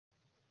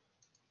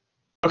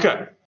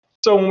Okay,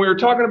 so when we were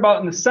talking about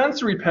in the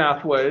sensory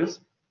pathways,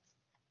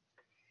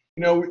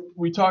 you know,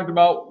 we talked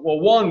about,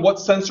 well, one, what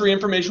sensory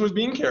information was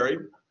being carried,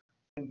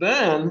 and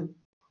then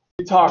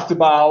we talked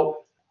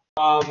about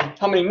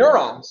how many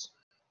neurons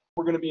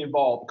were going to be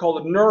involved. We call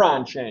it a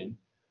neuron chain.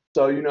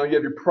 So, you know, you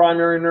have your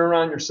primary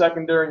neuron, your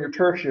secondary, and your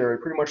tertiary.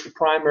 Pretty much the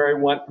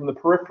primary went from the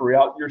periphery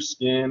out your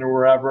skin or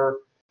wherever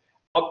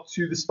up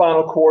to the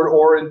spinal cord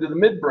or into the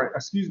midbrain,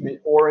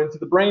 or into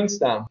the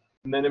brainstem.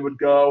 And then it would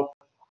go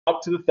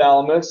up to the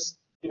thalamus,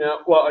 you know,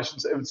 well, I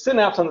should say it would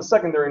synapse on the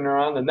secondary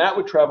neuron, then that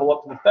would travel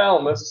up to the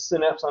thalamus,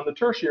 synapse on the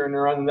tertiary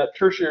neuron, and that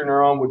tertiary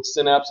neuron would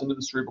synapse into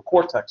the cerebral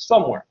cortex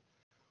somewhere,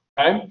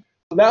 okay?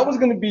 So that was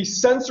going to be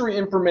sensory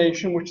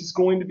information, which is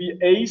going to be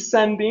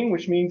ascending,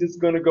 which means it's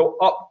going to go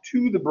up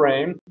to the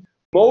brain.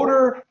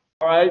 Motor,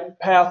 all right,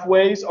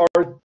 pathways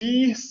are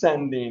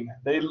descending.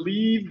 They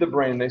leave the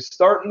brain. They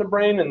start in the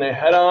brain and they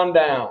head on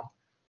down, all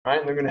right?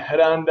 And they're going to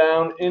head on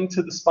down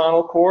into the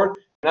spinal cord,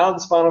 and out of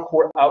the spinal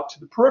cord out to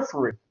the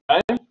periphery,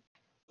 okay?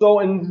 So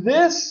in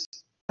this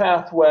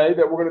pathway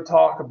that we're going to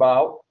talk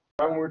about,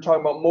 right, when we're talking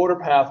about motor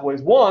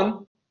pathways,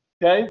 one,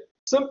 okay,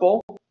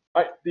 simple,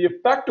 right, the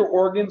effector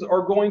organs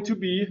are going to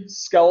be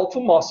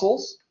skeletal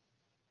muscles,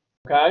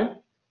 okay?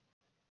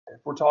 If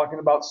we're talking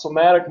about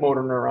somatic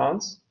motor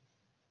neurons,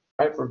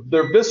 right, for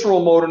their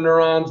visceral motor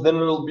neurons, then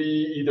it'll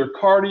be either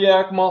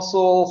cardiac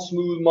muscle,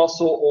 smooth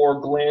muscle, or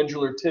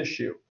glandular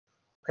tissue,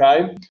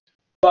 okay?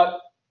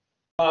 But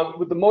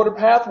with the motor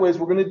pathways,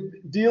 we're going to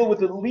deal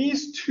with at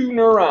least two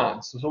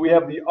neurons. So we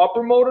have the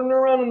upper motor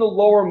neuron and the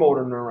lower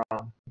motor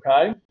neuron,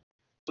 okay?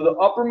 So the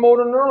upper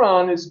motor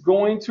neuron is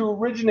going to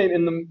originate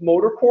in the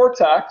motor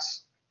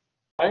cortex,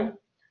 okay?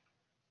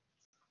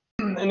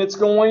 And it's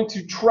going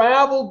to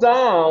travel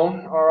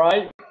down, all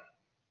right,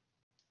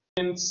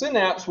 in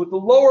synapse with the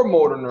lower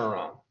motor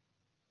neuron.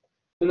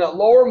 In that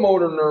lower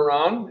motor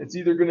neuron, it's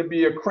either going to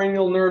be a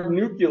cranial nerve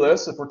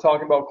nucleus, if we're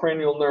talking about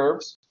cranial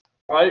nerves,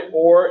 right?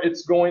 Or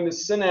it's going to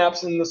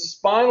synapse in the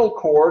spinal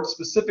cord,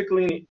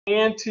 specifically in the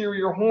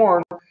anterior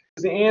horn.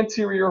 Because the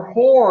anterior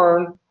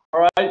horn,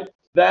 all right,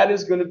 that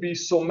is going to be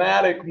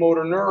somatic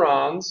motor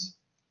neurons,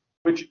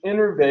 which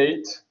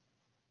innervate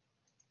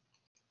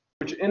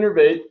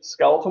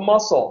skeletal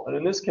muscle. And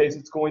in this case,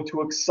 it's going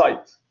to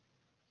excite,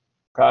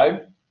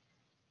 okay?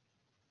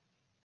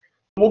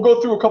 We'll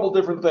go through a couple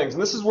different things.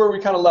 And this is where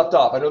we kind of left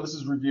off. I know this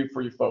is reviewed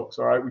for you folks,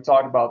 all right? We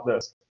talked about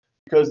this.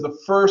 Because the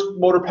first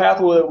motor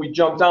pathway that we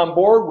jumped on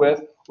board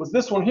with was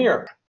this one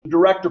here, the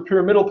direct or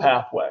pyramidal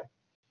pathway,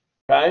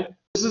 okay?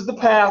 This is the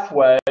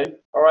pathway,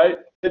 all right,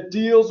 that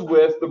deals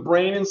with the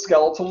brain and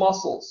skeletal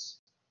muscles,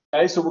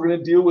 okay? So we're going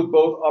to deal with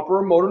both upper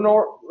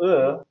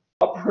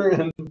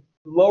and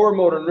lower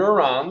motor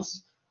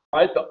neurons,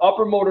 right? The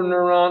upper motor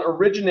neuron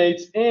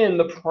originates in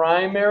the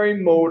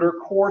primary motor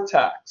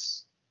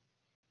cortex,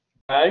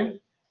 okay?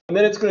 And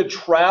then it's going to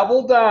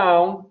travel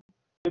down.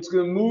 It's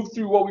going to move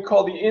through what we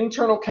call the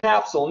internal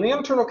capsule. And the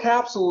internal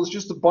capsule is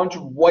just a bunch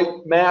of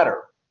white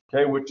matter,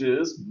 okay, which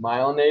is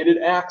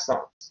myelinated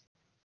axons,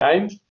 okay?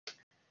 And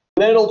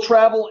then it'll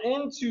travel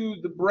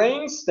into the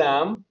brain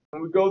stem.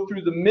 When we go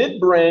through the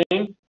midbrain,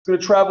 it's going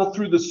to travel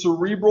through the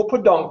cerebral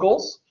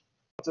peduncles.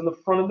 It's in the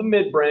front of the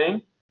midbrain.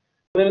 And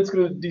then it's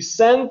going to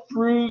descend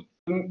through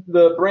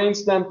the brain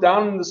stem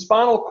down in the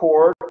spinal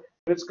cord. And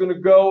it's going to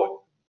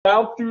go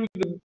down through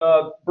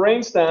the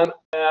brain stem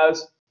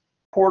as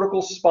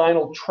cortical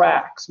spinal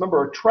tracts.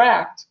 Remember, a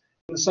tract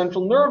in the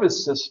central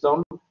nervous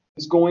system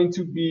is going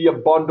to be a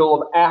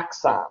bundle of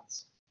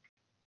axons,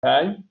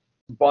 okay?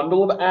 A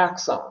bundle of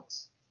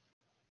axons.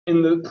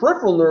 In the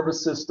peripheral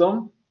nervous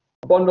system,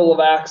 a bundle of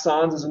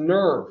axons is a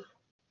nerve,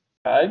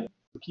 okay?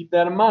 So keep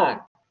that in mind.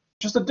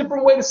 Just a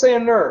different way to say a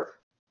nerve,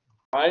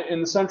 right?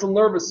 In the central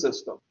nervous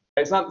system.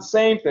 Okay? It's not the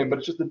same thing, but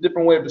it's just a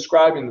different way of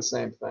describing the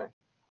same thing.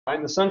 Right?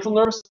 In the central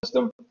nervous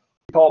system,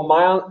 we call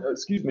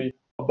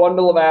a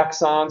bundle of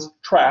axons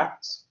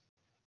tracts.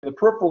 In the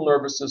peripheral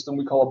nervous system,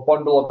 we call a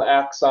bundle of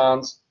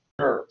axons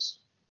nerves.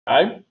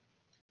 Okay?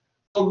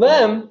 So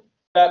then,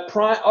 that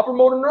upper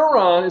motor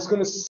neuron is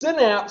going to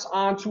synapse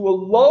onto a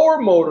lower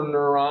motor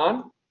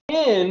neuron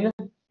in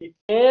the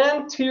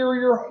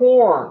anterior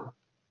horn,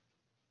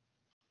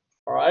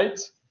 all right,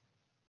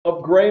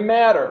 of gray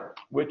matter,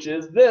 which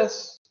is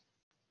this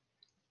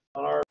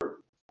on our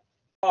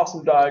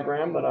awesome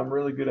diagram that I'm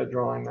really good at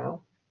drawing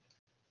now.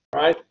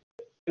 All right?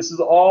 This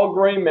is all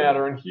gray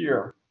matter in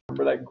here.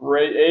 Remember that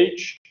gray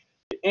H?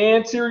 The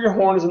anterior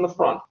horn is in the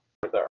front,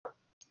 right there.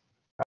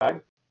 Okay?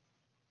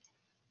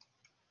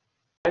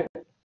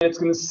 It's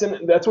going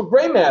to that's what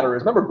gray matter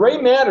is. Remember, gray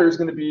matter is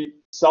going to be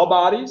cell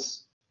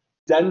bodies,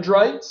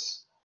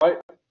 dendrites, right?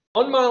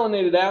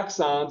 Unmyelinated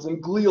axons,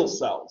 and glial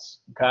cells.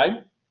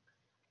 Okay?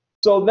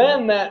 So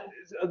then the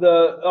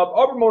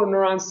upper motor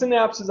neuron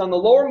synapses on the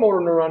lower motor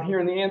neuron here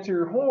in the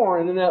anterior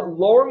horn, and then that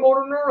lower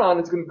motor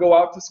neuron is going to go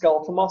out to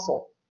skeletal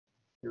muscle.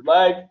 Your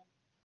leg,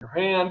 your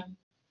hand,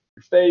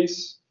 your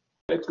face.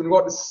 It's going to go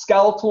out to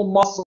skeletal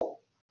muscle.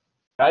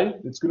 Okay?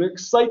 It's going to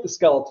excite the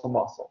skeletal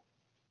muscle.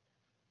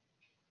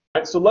 All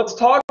right, so let's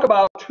talk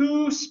about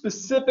two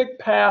specific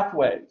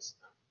pathways.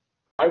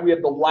 Right? We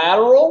have the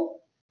lateral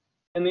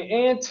and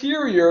the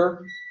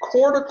anterior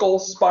cortical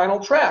spinal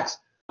tracts.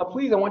 Now,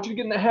 please, I want you to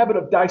get in the habit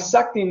of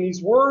dissecting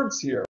these words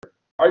here.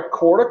 All right,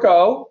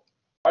 cortico,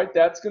 right,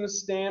 that's going to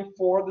stand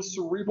for the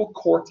cerebral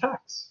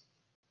cortex.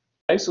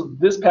 Okay, so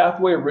this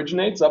pathway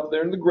originates up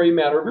there in the gray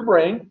matter of your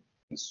brain.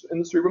 In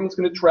the cerebrum, it's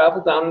going to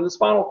travel down into the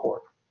spinal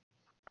cord.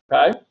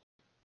 Okay,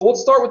 so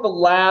let's start with the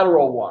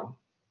lateral one.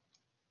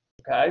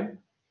 Okay,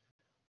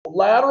 the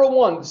lateral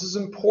one, this is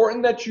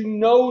important that you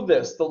know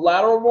this. The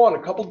lateral one,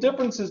 a couple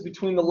differences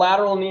between the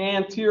lateral and the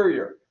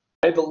anterior.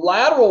 Okay, the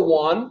lateral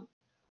one,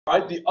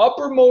 right, the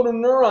upper motor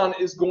neuron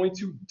is going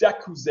to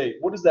decussate.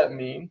 What does that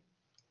mean?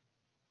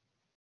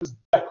 Just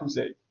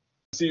decussate.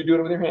 So you're doing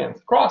it with your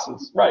hands.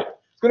 Crosses, right.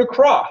 It's going to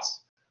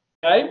cross.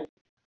 Okay?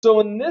 So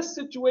in this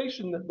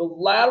situation, the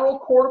lateral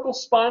cortical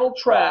spinal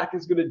tract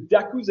is going to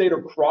decussate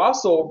or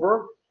cross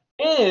over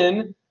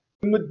in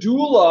the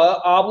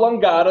medulla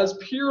oblongata's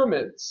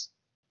pyramids.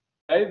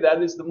 Okay?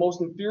 That is the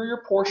most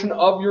inferior portion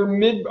of your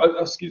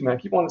excuse me, I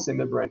keep wanting to say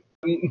midbrain.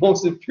 The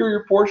most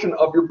inferior portion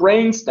of your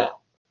brainstem.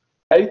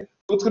 Okay?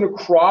 So it's going to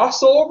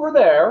cross over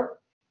there,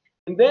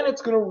 and then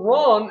it's going to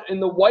run in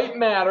the white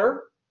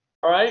matter,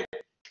 all right,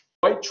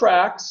 white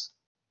tracts,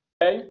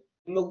 okay,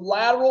 in the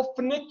lateral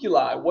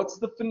funiculi. What's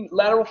the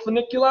lateral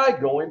funiculi?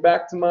 Going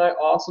back to my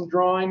awesome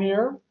drawing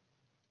here.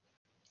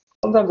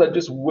 Sometimes I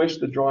just wish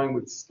the drawing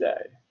would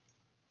stay.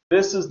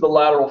 This is the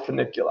lateral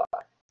funiculi.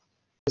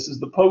 This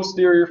is the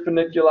posterior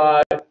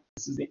funiculi.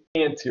 This is the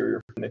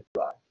anterior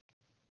funiculi.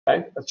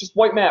 Okay, that's just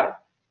white matter.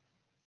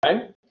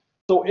 Okay,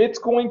 so it's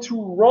going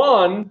to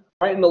run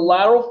right in the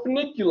lateral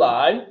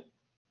funiculi,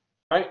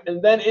 right,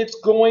 and then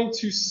it's going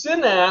to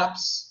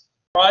synapse,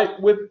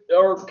 right, with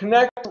or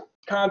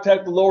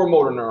contact the lower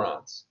motor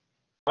neurons,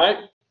 right?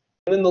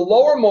 And then the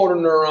lower motor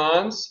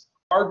neurons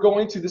are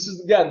going to, this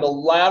is again, the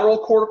lateral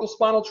cortical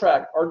spinal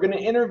tract, are going to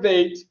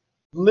innervate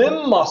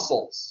limb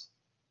muscles.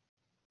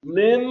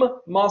 Limb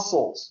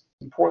muscles.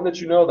 It's important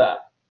that you know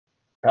that,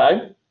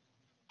 okay?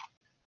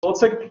 So let's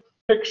take a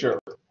picture.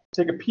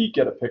 Take a peek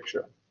at a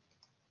picture.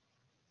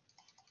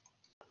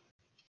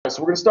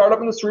 So we're going to start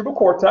up in the cerebral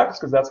cortex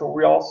because that's where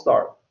we all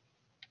start.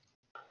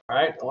 All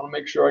right, I want to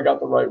make sure I got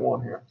the right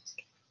one here.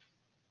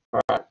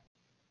 All right.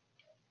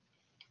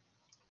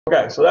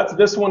 Okay, so that's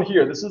this one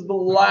here. This is the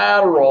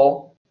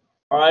lateral,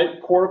 all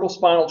right, cortical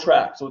spinal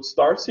tract. So it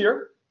starts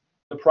here,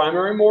 the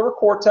primary motor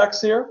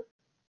cortex here,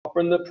 up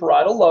in the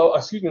parietal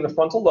lobe, in the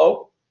frontal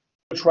lobe,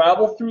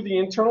 travel through the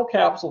internal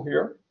capsule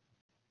here,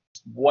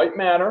 white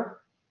matter,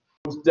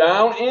 goes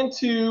down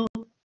into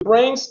the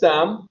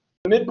brainstem,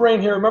 the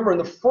midbrain here. Remember, in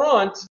the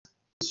front,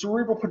 the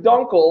cerebral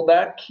peduncle,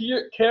 that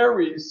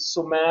carries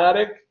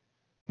somatic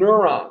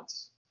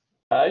neurons,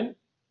 okay?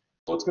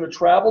 So it's going to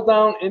travel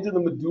down into the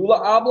medulla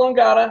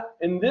oblongata.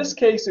 In this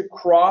case, it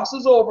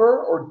crosses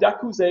over or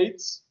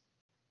decussates,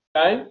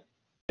 okay?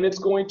 And it's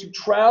going to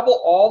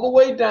travel all the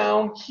way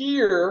down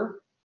here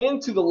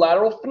into the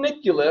lateral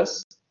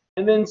funiculus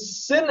and then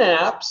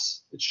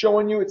synapse. It's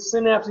showing you it's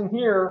synapsing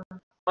here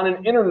on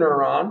an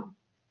interneuron,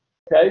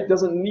 okay? It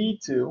doesn't need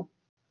to.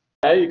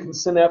 Okay? You can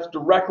synapse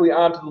directly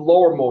onto the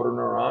lower motor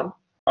neuron,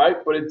 right?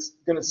 But it's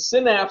going to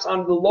synapse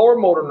onto the lower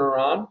motor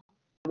neuron.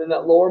 And then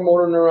that lower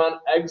motor neuron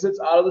exits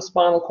out of the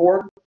spinal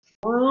cord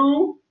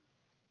through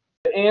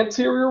the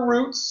anterior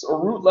roots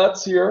or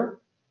rootlets here.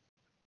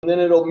 And then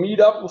it'll meet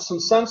up with some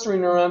sensory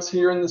neurons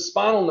here in the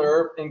spinal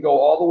nerve and go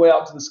all the way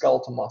out to the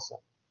skeletal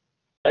muscle.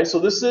 Okay, so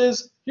this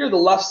is here the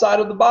left side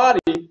of the body,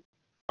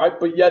 right?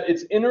 But yet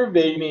it's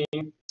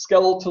innervating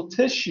skeletal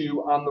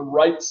tissue on the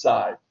right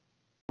side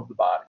of the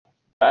body.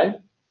 Okay?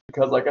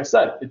 Because like I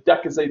said, it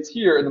decussates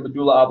here in the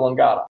medulla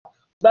oblongata.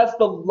 That's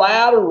the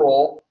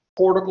lateral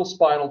cortical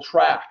spinal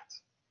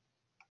tract.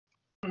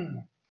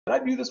 Did I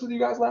do this with you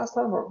guys last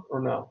time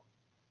or no?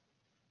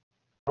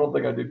 I don't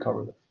think I did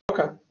cover this.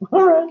 Okay.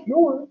 All right. No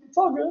worries. It's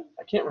all good.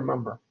 I can't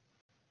remember.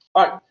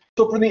 All right.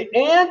 So for the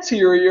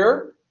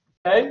anterior,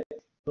 okay, a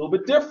little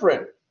bit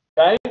different.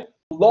 Okay.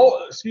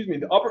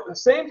 The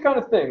same kind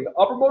of thing. The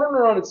upper motor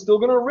neuron is still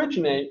going to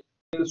originate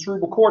in the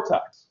cerebral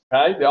cortex.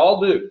 Okay. They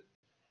all do.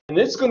 And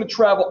it's going to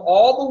travel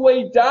all the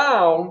way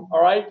down.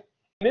 All right.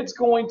 And it's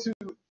going to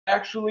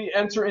actually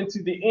enter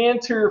into the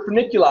anterior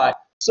funiculi.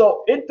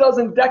 So it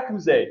doesn't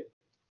decussate,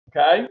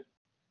 okay?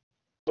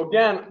 So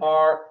again,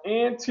 our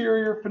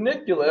anterior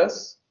funiculus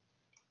is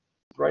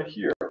right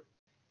here,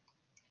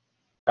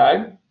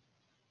 okay?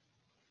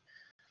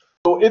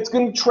 So it's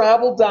going to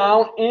travel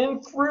down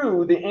in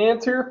through the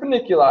anterior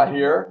funiculi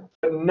here,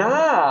 but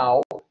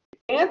now the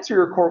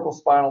anterior cortical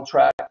spinal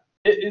tract,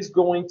 it is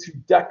going to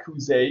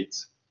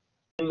decussate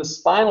in the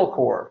spinal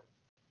cord,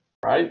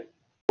 right?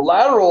 The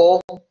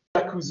lateral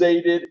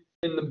decussated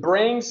in the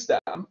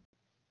brainstem,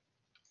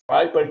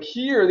 right? But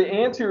here, the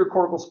anterior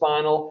cortical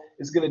spinal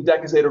is going to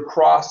decussate or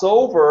cross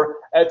over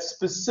at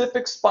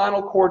specific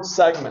spinal cord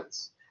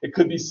segments. It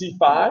could be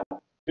C5, it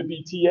could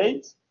be T8,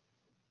 it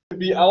could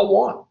be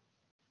L1.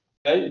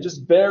 Okay? It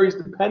just varies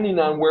depending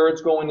on where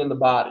it's going in the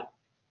body.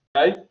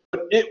 Okay?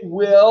 But it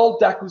will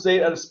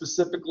decussate at a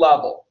specific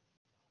level.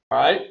 All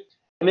right?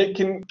 And it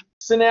can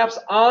synapse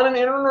on an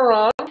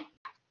interneuron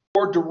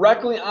or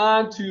directly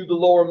onto the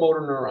lower motor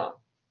neuron.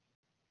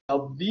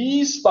 Now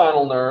these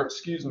spinal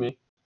nerves,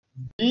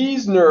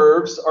 these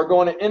nerves are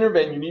going to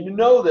innervate. You need to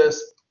know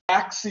this,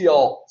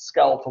 axial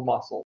skeletal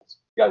muscles.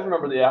 You guys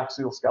remember the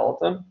axial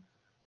skeleton,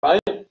 right?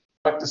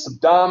 Rectus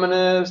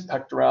abdominis,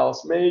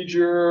 pectoralis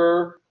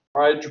major,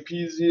 all right,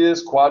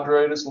 trapezius,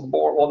 quadratus,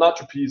 lumborum. Well, not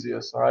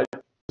trapezius, all right,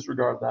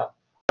 disregard that.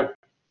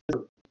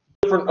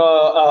 Different,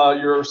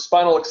 your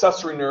spinal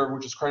accessory nerve,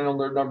 which is cranial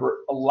nerve number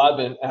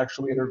 11,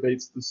 actually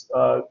innervates this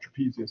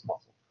trapezius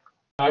muscle.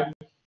 Okay?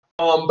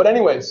 But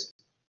anyways,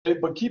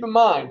 but keep in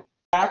mind,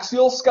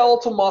 axial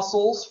skeletal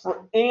muscles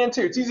for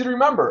anterior. It's easy to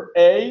remember.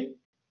 A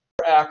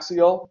for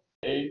axial,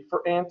 A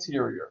for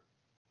anterior,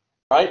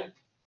 right?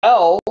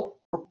 L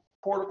for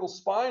cortical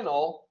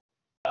spinal,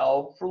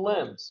 L for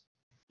limbs.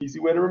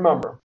 Easy way to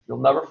remember. You'll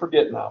never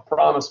forget now.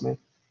 Promise me.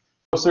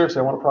 No, seriously,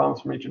 I want to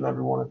promise from each and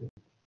every one of you.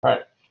 All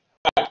right.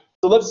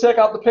 So let's check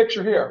out the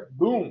picture here.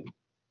 Boom.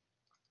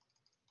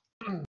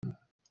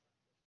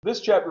 This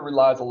chapter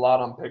relies a lot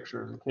on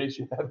pictures, in case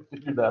you haven't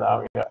figured that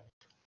out yet.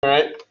 All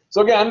right.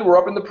 So again, we're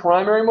up in the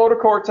primary motor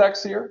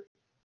cortex here.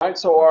 All right.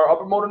 So our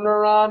upper motor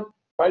neuron,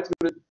 right, is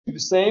going to do the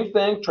same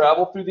thing,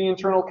 travel through the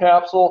internal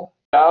capsule,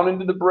 down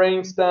into the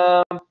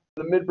brainstem.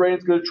 The midbrain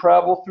is going to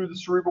travel through the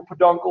cerebral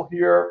peduncle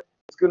here.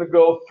 It's going to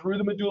go through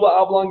the medulla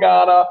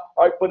oblongata,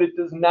 all right, but it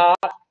does not,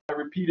 I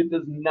repeat, it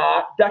does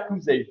not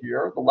decussate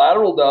here. The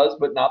lateral does,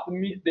 but not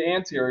the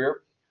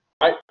anterior.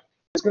 All right.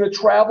 It's going to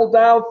travel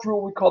down through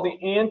what we call the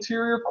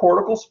anterior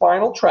cortical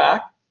spinal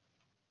tract,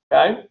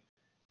 okay?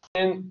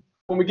 And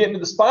when we get into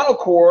the spinal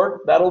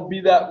cord, that'll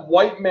be that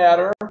white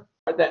matter,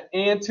 right, that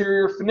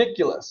anterior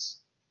funiculus,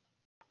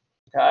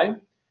 okay?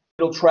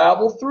 It'll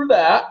travel through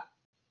that,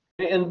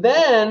 and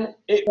then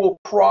it will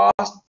cross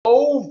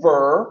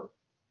over,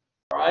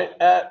 right,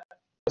 at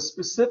a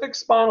specific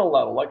spinal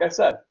level. Like I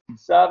said,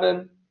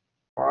 C7,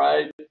 all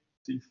right,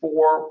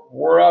 C4,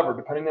 wherever,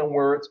 depending on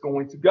where it's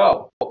going to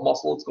go, what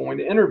muscle it's going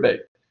to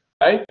innervate,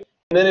 right?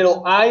 And then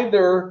it'll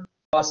either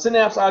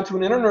synapse onto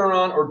an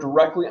interneuron or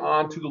directly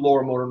onto the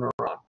lower motor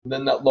neuron. And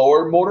then that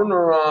lower motor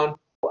neuron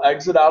will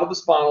exit out of the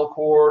spinal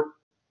cord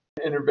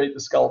and innervate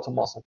the skeletal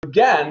muscle.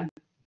 Again,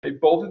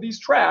 both of these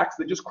tracks,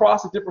 they just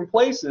cross at different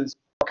places,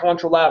 are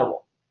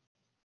contralateral.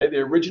 Okay? They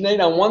originate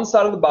on one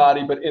side of the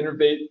body but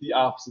innervate the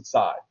opposite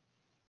side.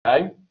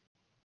 Okay?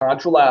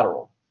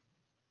 Contralateral.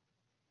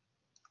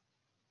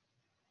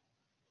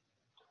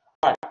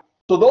 All right,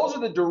 so those are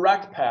the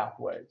direct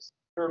pathways,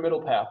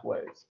 pyramidal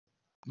pathways.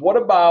 What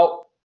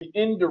about the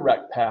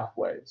indirect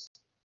pathways?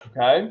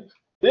 Okay,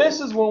 this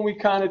is when we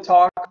kind of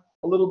talk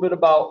a little bit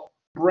about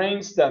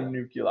brainstem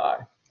nuclei.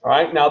 All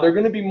right, now they're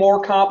going to be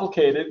more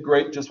complicated.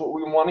 Great, just what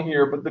we want to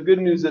hear. But the good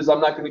news is I'm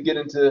not going to get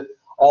into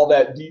all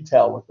that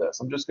detail with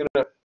this. I'm just going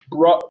to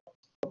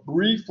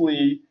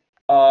briefly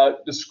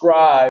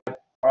describe, all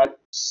right,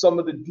 some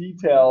of the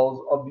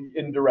details of the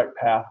indirect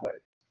pathway.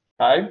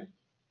 Okay.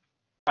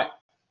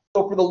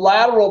 So for the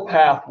lateral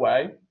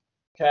pathway,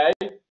 okay,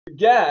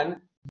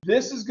 again,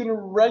 this is going to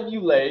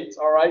regulate,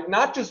 all right,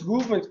 not just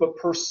movements, but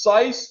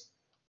precise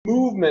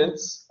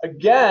movements,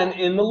 again,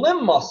 in the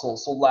limb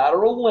muscles. So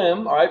lateral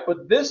limb, all right,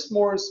 but this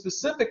more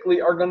specifically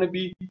are going to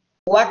be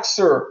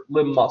flexor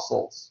limb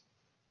muscles,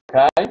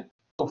 okay?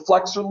 So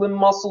flexor limb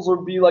muscles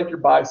would be like your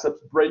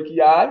biceps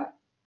brachii,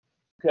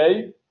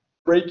 okay?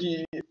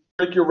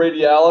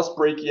 Brachioradialis,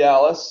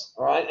 brachialis,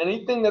 all right?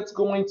 Anything that's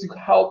going to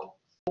help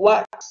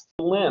flex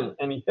the limb,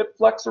 any hip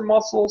flexor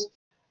muscles,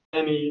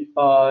 any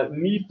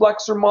knee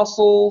flexor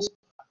muscles,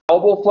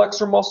 elbow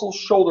flexor muscles,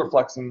 shoulder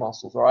flexing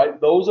muscles, all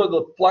right? Those are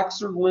the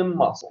flexor limb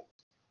muscles,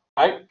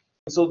 right? And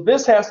so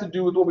this has to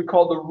do with what we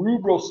call the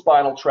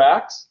rubrospinal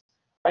tracts,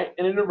 right?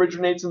 And it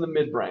originates in the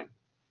midbrain.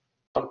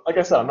 Like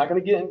I said, I'm not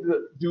going to get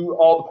into do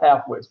all the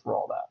pathways for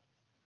all that,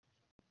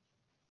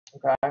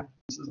 okay?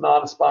 This is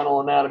not a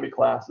spinal anatomy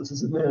class. This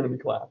is an anatomy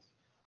class.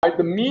 All right,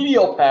 the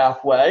medial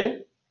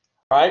pathway,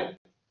 right?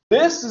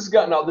 This is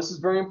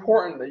very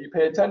important that you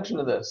pay attention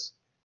to this.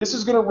 This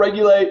is going to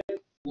regulate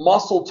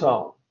muscle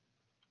tone.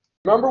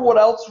 Remember what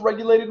else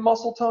regulated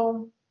muscle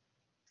tone?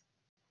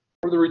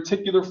 For the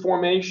reticular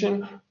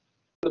formation,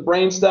 the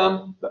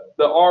brainstem,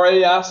 the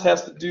RAS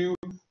has to do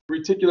with the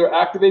reticular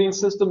activating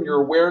system,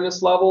 your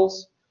awareness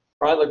levels,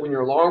 right? Like when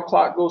your alarm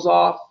clock goes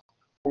off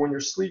or when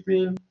you're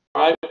sleeping,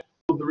 right? So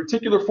the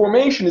reticular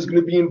formation is going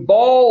to be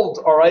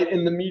involved, all right,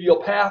 in the medial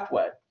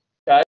pathway,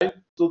 okay?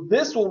 So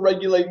this will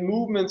regulate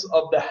movements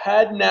of the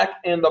head, neck,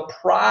 and the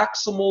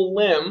proximal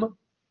limb,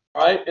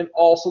 right, and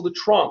also the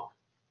trunk.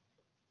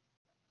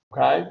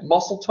 Okay,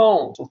 muscle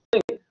tone. So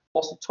think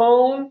muscle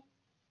tone,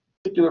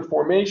 reticular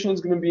formation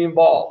is going to be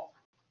involved,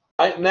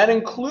 right, and that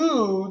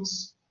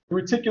includes the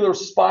reticular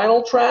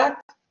spinal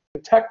tract, the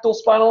tectal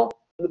spinal,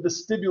 and the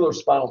vestibular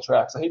spinal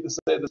tracts. I hate to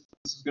say this.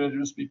 This is going to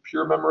just be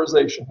pure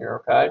memorization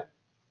here. Okay.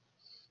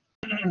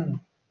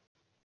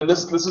 And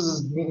this is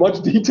as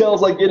much detail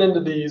as I get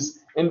into these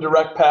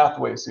indirect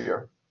pathways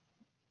here.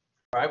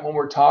 All right, when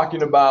we're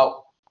talking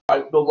about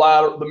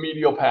the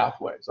medial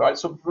pathways. All right,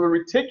 so for the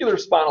reticular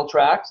spinal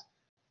tracts,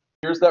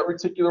 Here's that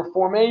reticular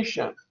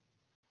formation,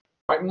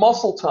 right?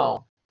 Muscle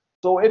tone.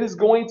 So it is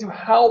going to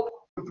help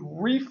with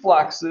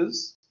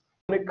reflexes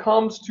when it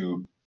comes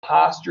to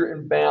posture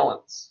and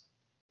balance.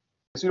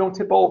 So you don't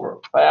tip over.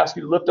 If I ask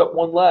you to lift up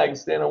one leg,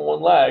 stand on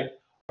one leg,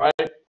 right?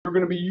 You're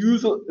going to be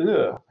using.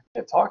 I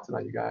can't talk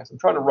tonight, you guys. I'm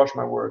trying to rush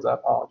my words. I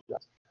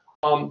apologize.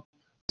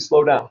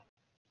 Slow down.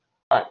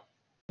 All right.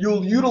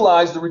 You'll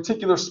utilize the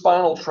reticular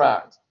spinal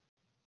tract.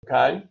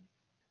 Okay.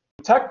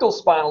 Tectal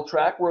spinal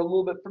tract. We're a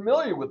little bit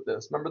familiar with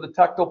this. Remember the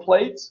tectal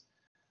plates?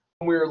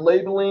 When we were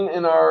labeling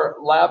in our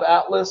lab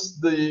atlas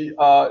the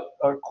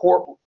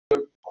corpora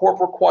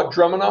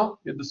quadrumana,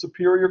 you have the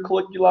superior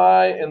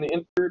colliculi and the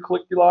inferior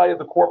colliculi of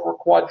the corpora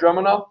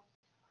quadrumana.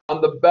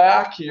 On the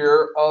back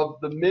here of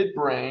the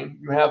midbrain,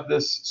 you have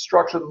this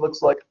structure that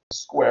looks like a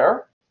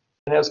square.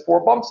 It has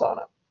 4 bumps on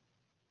it.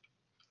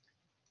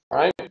 All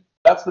right,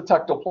 that's the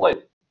tectal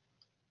plate.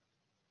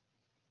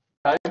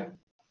 Okay,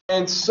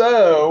 and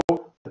so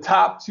the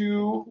top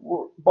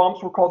 2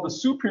 bumps were called the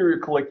superior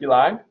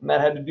colliculi, and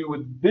that had to do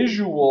with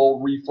visual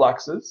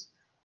reflexes.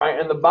 Right,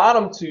 and the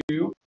bottom 2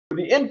 were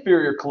the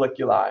inferior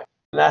colliculi,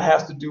 and that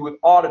has to do with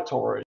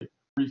auditory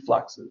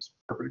reflexes.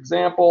 Perfect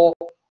example,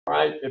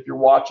 right? If you're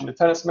watching a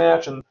tennis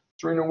match and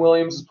Serena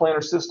Williams is playing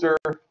her sister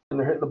and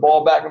they're hitting the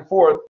ball back and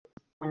forth,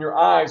 when your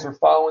eyes are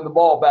following the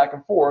ball back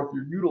and forth,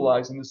 you're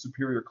utilizing the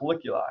superior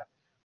colliculi,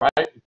 right?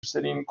 If you're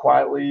sitting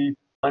quietly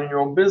minding your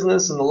own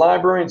business in the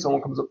library and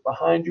someone comes up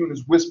behind you and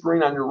is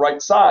whispering on your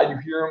right side, you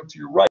hear them to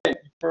your right, you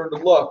turn to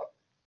look,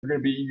 you're going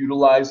to be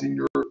utilizing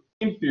your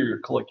inferior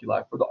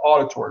colliculi for the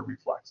auditory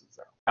reflexes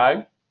there,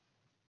 okay?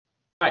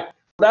 All right,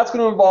 that's going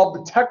to involve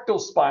the tectal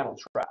spinal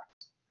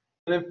tracts.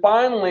 And then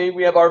finally,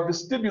 we have our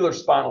vestibular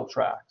spinal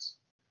tracts.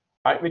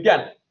 All right, and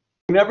again,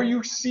 whenever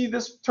you see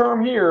this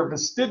term here,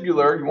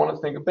 vestibular, you want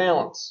to think of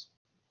balance,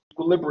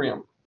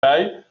 equilibrium,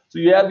 okay? So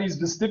you have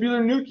these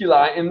vestibular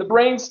nuclei in the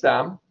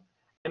brainstem,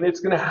 and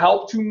it's going to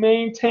help to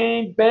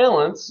maintain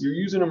balance. You're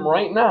using them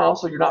right now,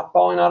 so you're not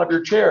falling out of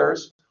your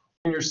chairs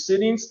when you're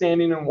sitting,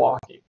 standing, and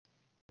walking,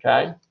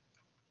 okay?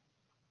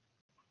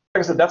 Like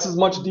I said, that's as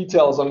much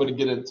detail as I'm going to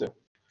get into.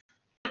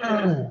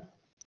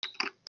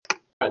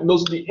 And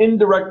those are the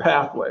indirect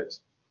pathways.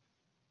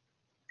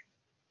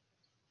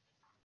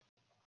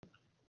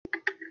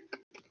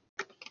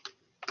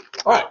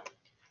 All right,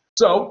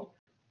 so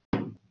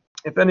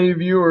if any of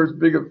you are as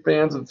big of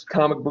fans of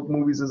comic book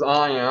movies as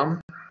I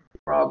am,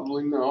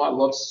 probably know I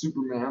love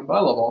Superman, but I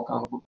love all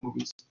comic book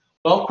movies.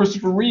 Well,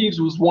 Christopher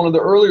Reeves was one of the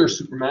earlier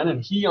Supermen,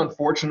 and he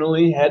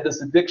unfortunately had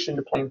this addiction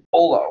to playing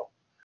polo,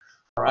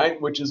 all right,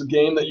 which is a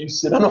game that you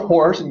sit on a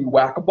horse and you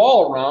whack a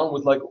ball around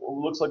with like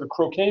what looks like a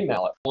croquet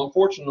mallet. Well,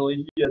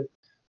 unfortunately, he had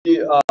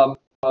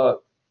the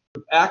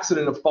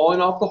accident of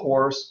falling off the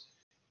horse.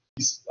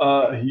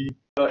 He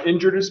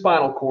injured his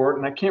spinal cord,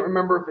 and I can't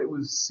remember if it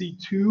was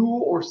C2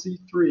 or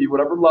C3,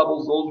 whatever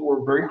levels, those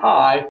were very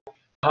high.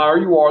 The higher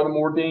you are, the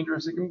more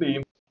dangerous it can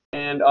be.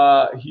 And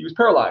he was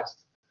paralyzed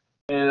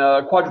and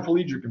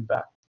quadriplegic, in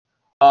fact.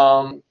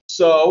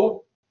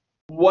 So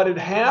what had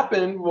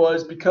happened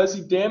was because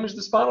he damaged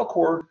the spinal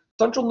cord,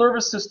 central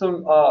nervous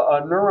system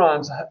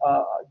neurons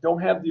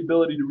don't have the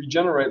ability to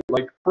regenerate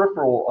like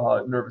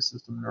peripheral nervous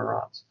system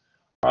neurons,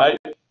 right?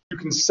 You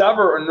can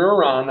sever a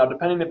neuron. Now,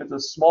 depending if it's a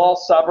small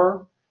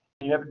sever,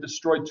 and you haven't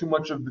destroyed too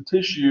much of the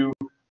tissue,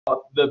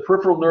 the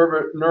peripheral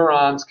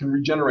neurons can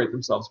regenerate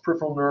themselves.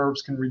 Peripheral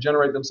nerves can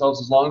regenerate themselves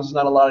as long as there's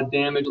not a lot of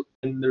damage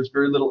and there's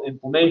very little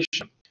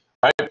inflammation,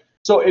 right?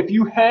 So if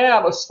you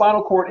have a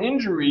spinal cord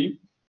injury,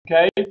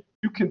 okay,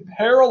 you can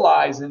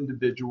paralyze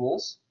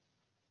individuals,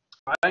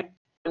 right?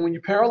 And when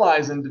you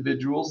paralyze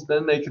individuals,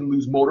 then they can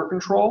lose motor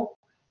control.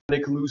 They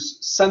can lose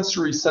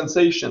sensory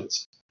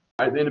sensations,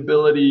 right? The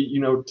inability, you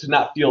know, to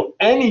not feel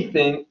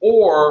anything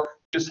or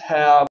just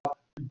have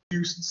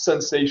reduced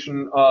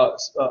sensation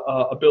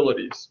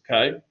abilities,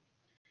 okay?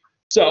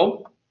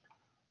 So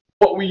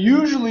what we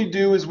usually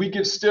do is we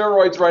give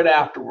steroids right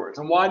afterwards.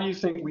 And why do you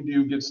think we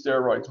do give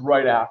steroids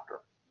right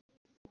after?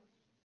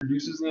 It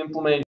reduces the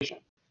inflammation.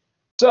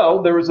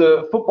 So there was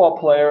a football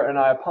player, and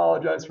I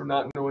apologize for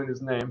not knowing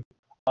his name.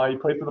 He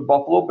played for the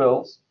Buffalo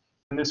Bills,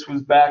 and this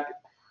was back,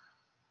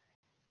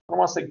 I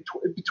want to say,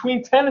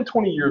 between 10 and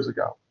 20 years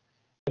ago.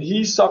 And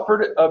he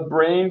suffered a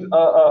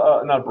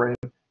not a brain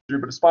injury,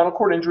 but a spinal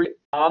cord injury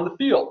on the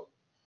field.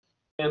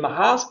 And the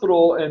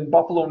hospital in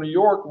Buffalo, New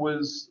York,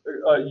 was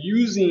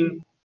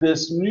using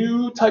this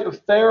new type of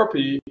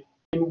therapy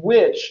in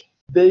which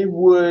they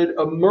would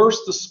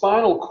immerse the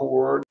spinal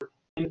cord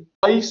in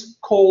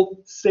ice-cold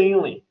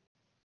saline.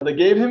 They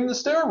gave him the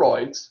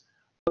steroids,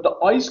 but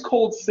the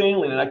ice-cold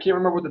saline, and I can't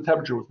remember what the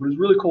temperature was, but it was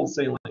really cold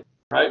saline,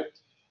 right?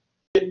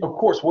 Of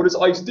course, what does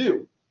ice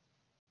do?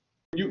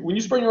 When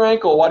you sprain your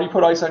ankle, why do you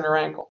put ice on your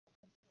ankle?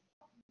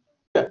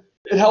 Yeah,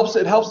 it helps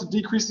to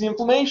decrease the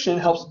inflammation,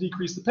 it helps to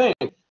decrease the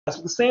pain. That's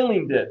what the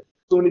saline did.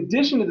 So in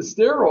addition to the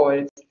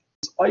steroids,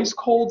 this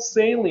ice-cold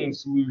saline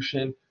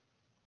solution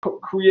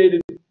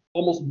created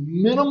almost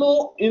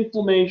minimal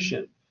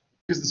inflammation.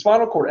 Because the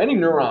spinal cord, any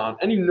neuron,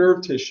 any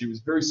nerve tissue is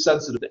very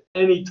sensitive to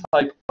any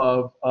type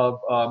of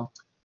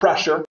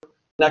pressure,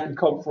 That can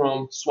come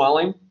from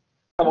swelling,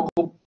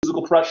 chemical,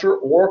 physical pressure,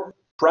 or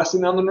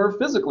pressing on the nerve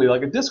physically,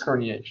 like a disc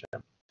herniation.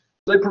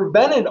 They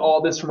prevented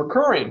all this from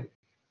occurring.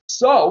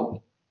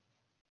 So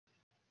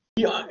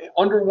he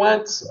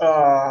underwent,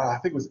 I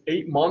think it was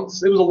 8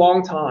 months. It was a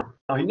long time.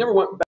 Now, he never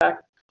went back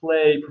to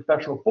play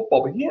professional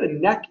football, but he had a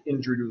neck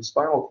injury to the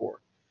spinal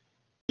cord.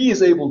 He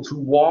is able to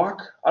walk.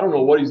 I don't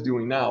know what he's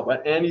doing now,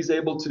 and he's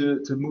able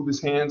to move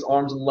his hands,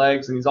 arms, and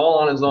legs, and he's all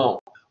on his own.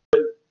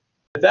 But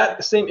if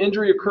that same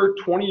injury occurred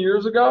 20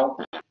 years ago,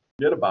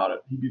 forget about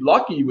it. He'd be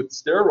lucky with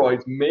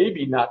steroids,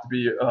 maybe not to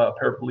be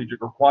paraplegic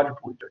or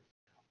quadriplegic.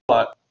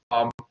 But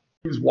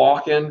he was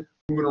walking,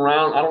 moving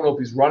around. I don't know if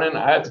he's running.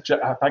 I had to check.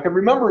 If I can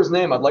remember his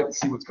name, I'd like to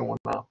see what's going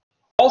on.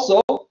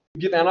 Also, you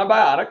give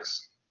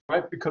antibiotics,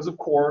 right? Because, of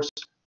course,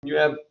 when you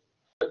have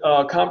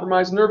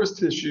compromised nervous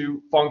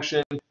tissue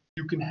function,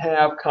 you can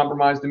have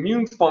compromised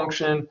immune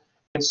function,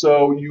 and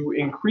so you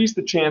increase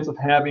the chance of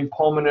having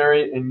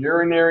pulmonary and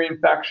urinary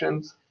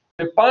infections.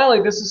 And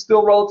finally, this is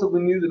still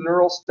relatively new, the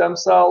neural stem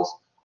cells,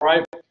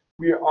 right?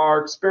 We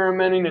are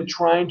experimenting and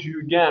trying to,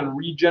 again,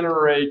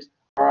 regenerate,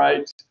 all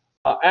right,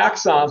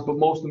 axons, but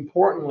most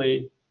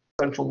importantly,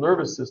 central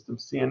nervous system,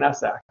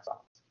 CNS axons.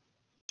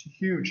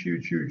 Huge,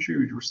 huge, huge,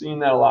 huge. We're seeing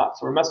that a lot.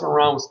 So we're messing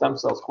around with stem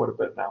cells quite a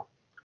bit now.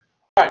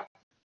 All right,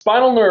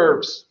 spinal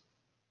nerves.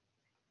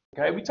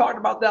 Okay, we talked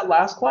about that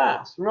last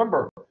class.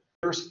 Remember,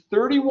 there's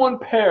 31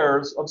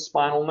 pairs of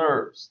spinal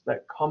nerves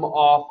that come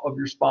off of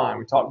your spine.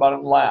 We talked about it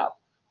in lab.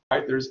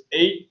 Right, there's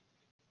 8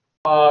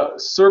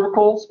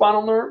 cervical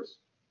spinal nerves,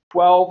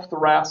 12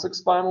 thoracic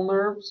spinal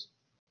nerves,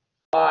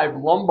 5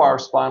 lumbar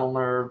spinal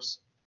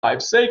nerves,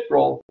 5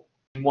 sacral,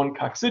 and 1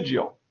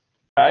 coccygeal.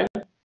 Okay,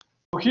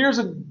 so here's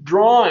a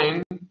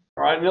drawing,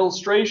 all right, an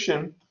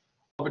illustration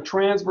of a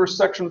transverse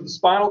section of the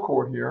spinal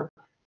cord here,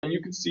 and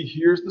you can see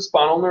here's the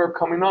spinal nerve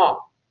coming off.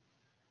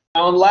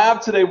 Now in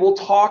lab today, we'll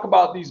talk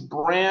about these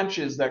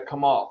branches that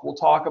come off. We'll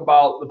talk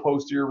about the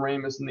posterior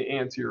ramus and the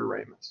anterior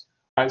ramus.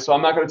 All right, so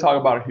I'm not going to talk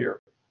about it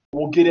here.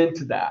 We'll get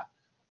into that.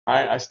 All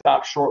right, I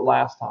stopped short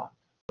last time.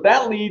 But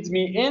that leads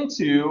me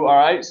into, all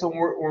right, so when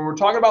we're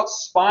talking about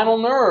spinal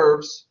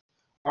nerves,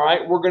 all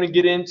right, we're going to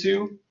get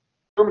into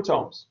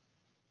dermatomes.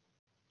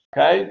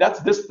 Okay, that's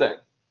this thing.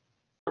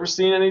 Ever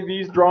seen any of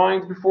these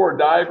drawings before,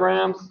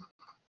 diagrams?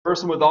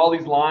 Person with all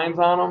these lines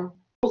on them?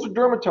 Those are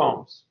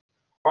dermatomes.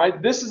 All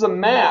right, this is a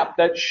map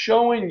that's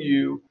showing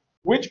you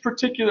which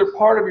particular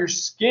part of your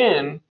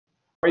skin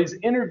is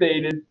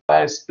innervated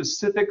by a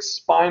specific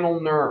spinal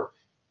nerve.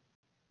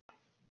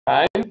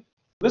 Okay?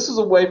 This is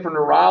a way for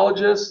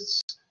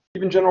neurologists,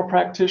 even general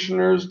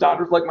practitioners,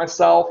 doctors like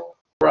myself,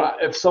 where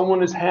if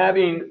someone is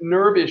having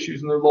nerve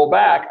issues in their low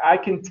back, I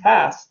can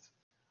test,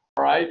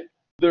 all right,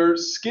 their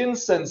skin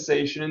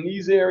sensation in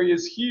these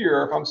areas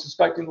here. If I'm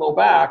suspecting low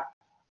back,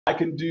 I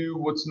can do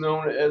what's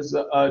known as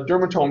a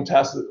dermatome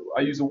test.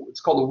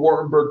 It's called a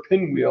Wartenberg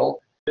pinwheel.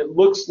 It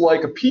looks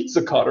like a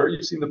pizza cutter.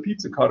 You've seen the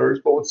pizza cutters,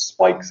 but with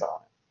spikes on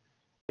it.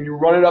 And you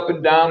run it up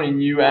and down,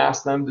 and you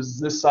ask them, does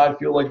this side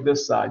feel like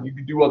this side? You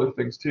can do other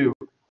things too.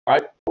 All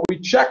right. But we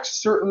check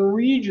certain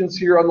regions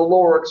here on the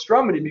lower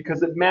extremity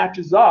because it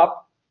matches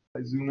up.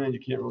 If I zoom in, you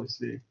can't really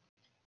see.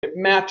 It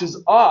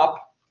matches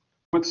up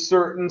with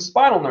certain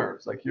spinal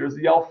nerves. Like here's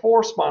the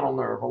L4 spinal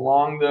nerve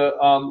along the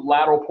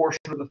lateral portion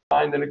of the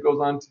spine, then it goes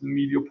on to the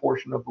medial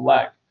portion of the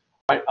leg.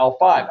 All right,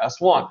 L5,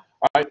 S1. All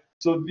right,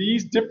 so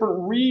these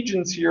different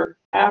regions here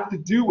have to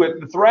do with,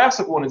 the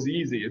thoracic one is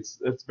easy.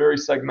 It's very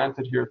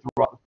segmented here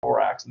throughout the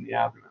thorax and the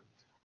abdomen.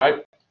 All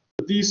right,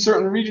 but these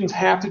certain regions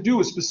have to do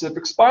with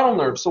specific spinal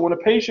nerves. So when a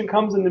patient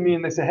comes into me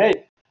and they say,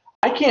 hey,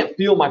 I can't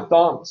feel my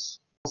thumbs,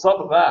 what's up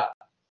with that?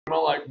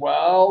 I'm like,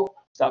 well,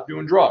 stop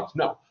doing drugs.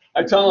 No,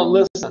 I tell them,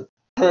 listen,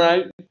 all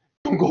right,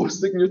 don't go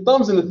sticking your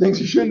thumbs into things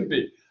you shouldn't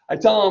be. I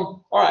tell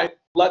them, all right,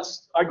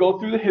 I go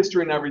through the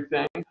history and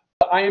everything.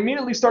 But I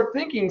immediately start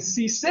thinking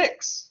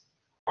C6,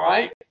 all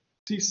right,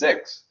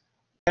 C6,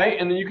 okay?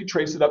 And then you can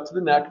trace it up to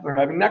the neck if they're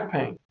having neck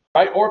pain,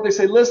 right? Or if they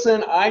say,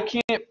 listen, I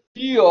can't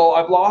feel,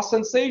 I've lost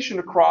sensation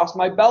across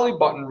my belly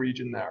button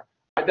region there.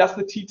 Right? That's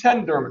the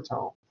T10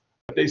 dermatome.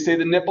 If they say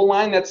the nipple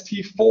line, that's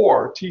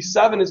T4.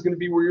 T7 is going to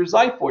be where your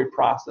xiphoid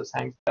process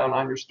hangs down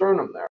on your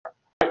sternum there.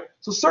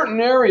 So certain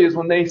areas,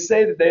 when they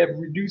say that they have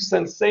reduced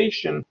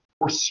sensation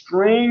or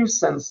strange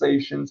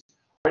sensations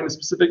in a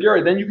specific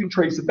area, then you can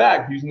trace it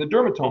back using the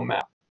dermatome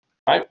map.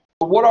 Right?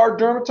 So what are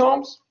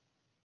dermatomes?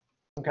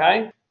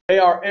 Okay, they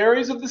are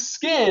areas of the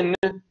skin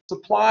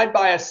supplied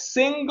by a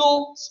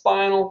single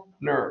spinal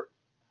nerve.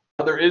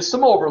 Now, there is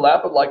some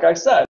overlap, but like I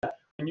said,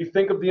 when you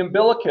think of the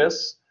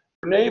umbilicus,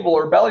 or navel,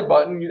 or belly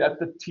button, that's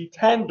the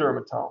T10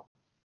 dermatome.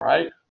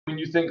 Right? When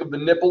you think of the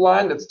nipple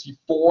line, that's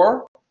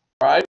T4.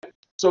 Right?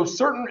 So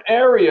certain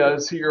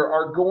areas here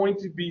are going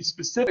to be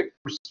specific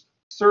for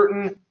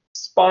certain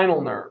spinal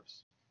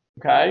nerves,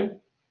 okay?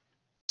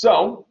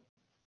 So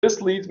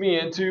this leads me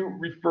into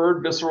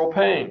referred visceral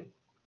pain,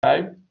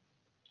 okay?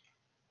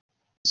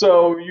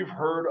 So you've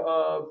heard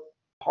of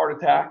heart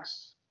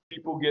attacks.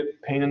 People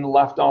get pain in the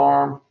left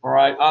arm, all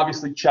right?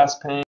 Obviously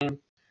chest pain.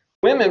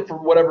 Women, for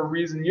whatever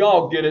reason,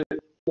 y'all get it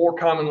more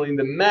commonly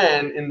than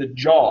men in the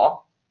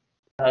jaw.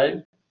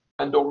 Okay,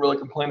 and don't really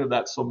complain of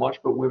that so much,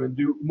 but women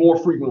do more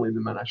frequently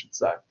than men, I should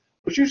say.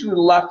 It's usually the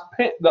left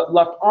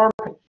arm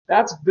pain.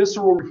 That's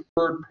visceral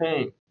referred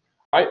pain.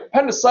 Right?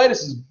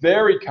 Appendicitis is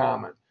very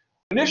common.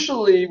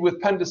 Initially, with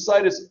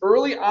appendicitis,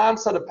 early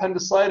onset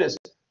appendicitis,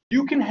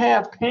 you can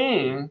have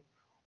pain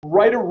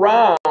right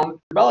around your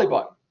belly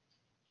button.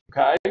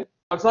 Okay?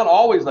 It's not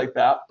always like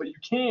that, but you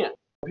can.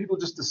 People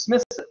just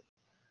dismiss it.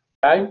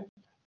 Okay?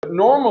 But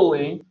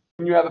normally,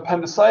 when you have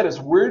appendicitis,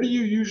 where do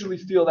you usually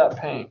feel that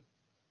pain?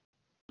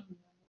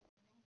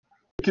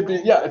 It could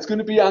be, yeah, it's going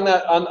to be on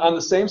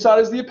the same side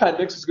as the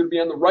appendix. It's going to be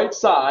on the right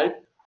side,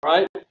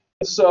 right?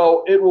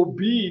 So it will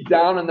be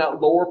down in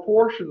that lower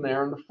portion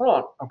there in the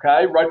front,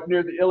 okay, right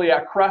near the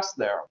iliac crest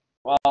there.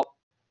 Well,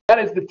 that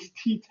is the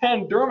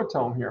T10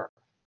 dermatome here.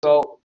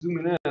 So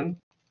zooming in,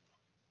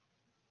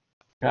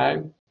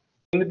 okay.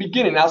 In the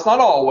beginning, now it's not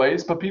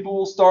always, but people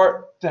will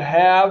start to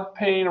have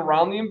pain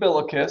around the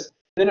umbilicus.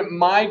 Then it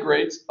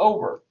migrates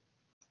over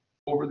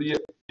the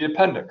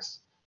appendix.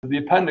 The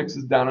appendix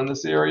is down in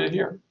this area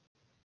here.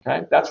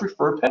 Okay, that's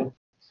referred pain,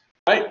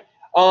 right?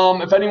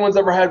 If anyone's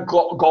ever had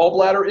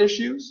gallbladder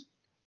issues,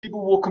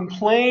 people will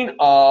complain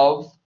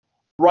of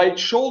right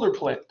shoulder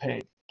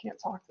pain. Can't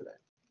talk today.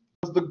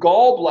 Because the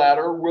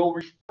gallbladder will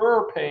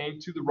refer pain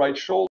to the right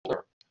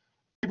shoulder.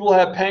 People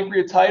have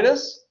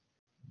pancreatitis,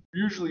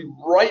 usually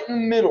right in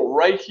the middle,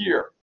 right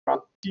here,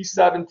 around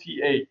T7,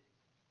 T8.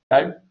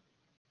 Okay.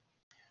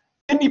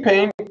 Kidney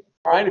pain,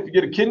 all right, if you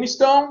get a kidney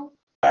stone,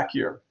 back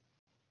here,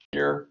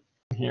 here,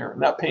 and here,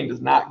 and that pain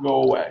does not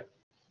go away.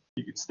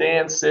 You can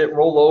stand, sit,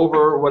 roll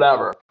over,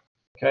 whatever.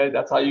 Okay,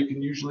 that's how you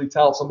can usually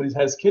tell if somebody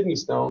has kidney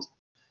stones.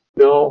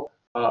 You know,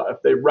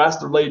 if they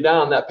rest or lay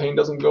down, that pain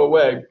doesn't go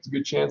away. It's a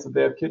good chance that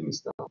they have kidney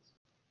stones. All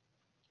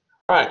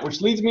right,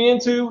 which leads me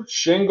into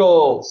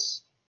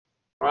shingles.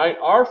 All right,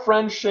 our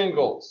friend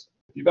shingles.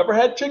 If you've ever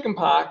had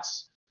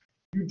chickenpox,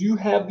 you do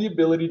have the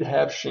ability to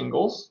have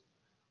shingles.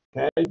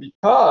 Okay,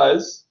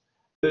 because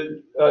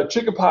the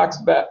chickenpox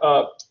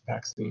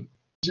vaccine.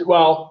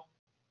 Well,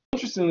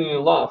 interestingly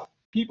enough,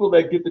 people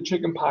that get the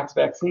chickenpox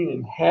vaccine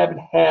and haven't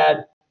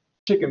had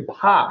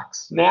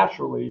chickenpox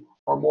naturally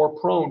are more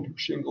prone to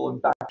shingle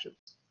infections.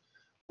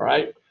 All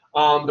right,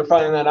 they're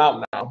finding that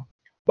out now.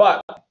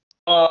 But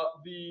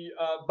the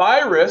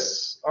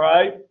virus, all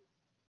right,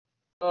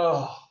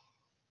 I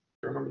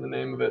remember the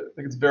name of it. I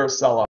think it's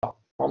varicella. I'm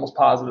almost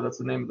positive that's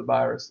the name of the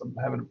virus. I'm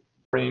having a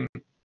brain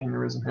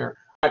aneurysm here.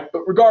 All right,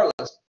 but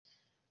regardless,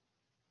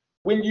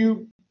 when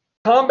you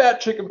combat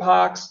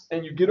chickenpox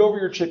and you get over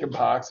your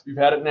chickenpox, if you've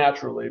had it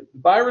naturally, the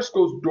virus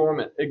goes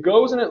dormant. It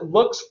goes and it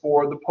looks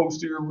for the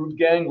posterior root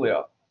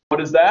ganglia. What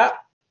is that?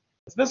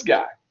 It's this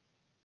guy.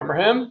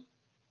 Remember him?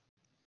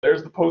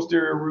 There's the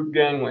posterior root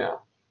ganglia.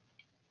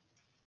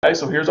 Okay,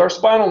 so here's our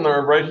spinal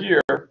nerve right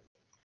here.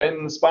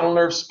 And the spinal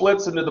nerve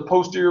splits into the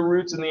posterior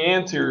roots and the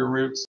anterior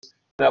roots.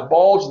 That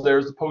bulge there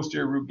is the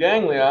posterior root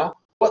ganglia.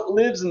 What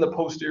lives in the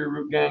posterior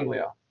root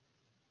ganglia?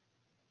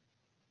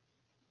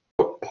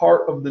 What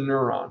part of the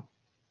neuron?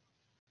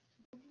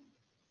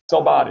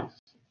 Cell bodies.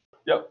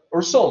 Yep,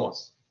 or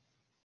somas.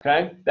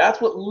 Okay, that's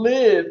what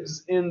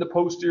lives in the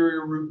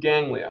posterior root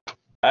ganglia.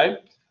 Okay,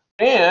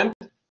 and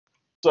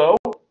so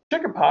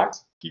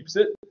chickenpox keeps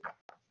it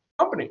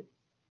company.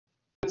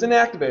 It's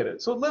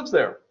inactivated, so it lives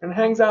there and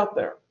hangs out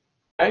there.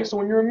 Okay, so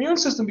when your immune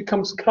system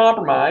becomes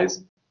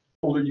compromised,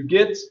 the older you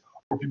get,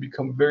 or if you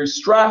become very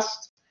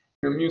stressed,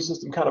 your immune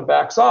system kind of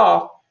backs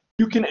off,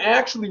 you can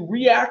actually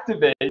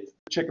reactivate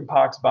the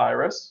chickenpox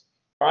virus,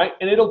 right?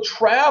 And it'll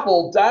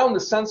travel down the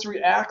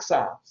sensory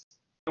axons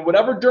in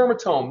whatever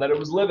dermatome that it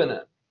was living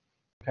in,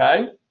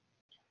 okay?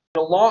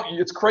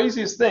 It's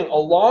craziest thing.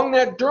 Along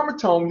that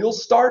dermatome, you'll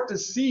start to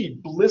see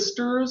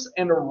blisters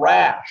and a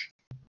rash.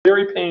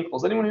 Very painful.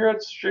 Has anyone here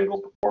had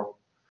shingles before?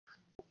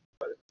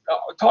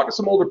 Talk to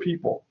some older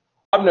people.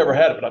 I've never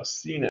had it, but I've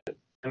seen it.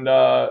 And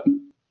not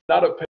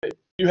a pain.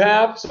 You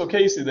have? So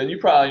Casey, then you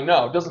probably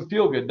know. It doesn't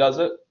feel good, does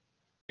it?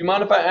 Do you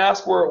mind if I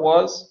ask where it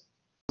was?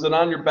 Was it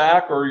on your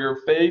back or your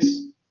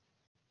face?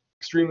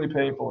 Extremely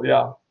painful,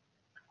 yeah.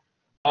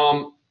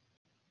 I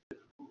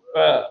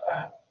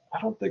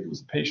don't think it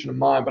was a patient of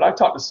mine, but I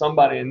talked to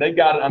somebody and they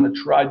got it on the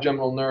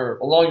trigeminal nerve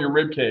along your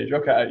rib cage.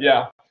 Okay,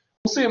 yeah.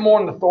 We'll see it more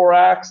in the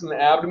thorax and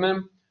the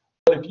abdomen.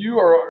 But if you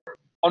are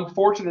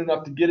unfortunate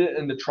enough to get it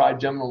in the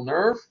trigeminal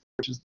nerve,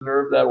 which is the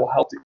nerve that will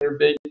help to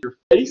innervate your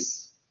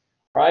face,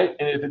 right?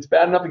 And if it's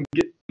bad enough and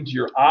get into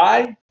your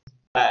eye,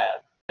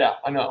 bad. Yeah,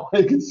 I know.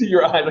 I can see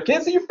your eyes. I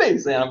can't see your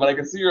face, Anna, but I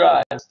can see your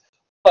eyes.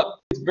 But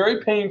it's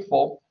very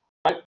painful,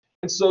 right?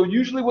 And so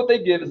usually what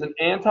they give is an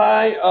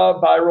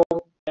antiviral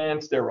and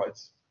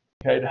steroids,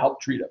 okay, to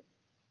help treat it,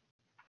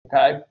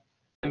 okay?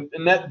 And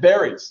that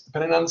varies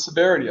depending on the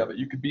severity of it.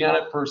 You could be on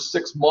it for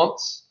 6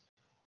 months.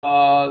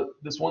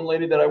 This one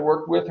lady that I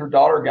worked with, her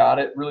daughter got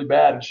it really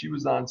bad, and she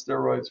was on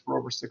steroids for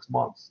over 6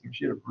 months. And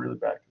she had a really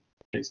bad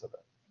case of it.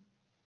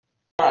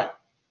 All right.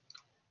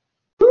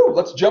 Whew,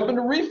 let's jump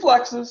into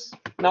reflexes.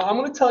 Now, I'm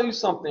going to tell you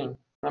something.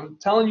 I'm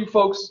telling you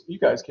folks, you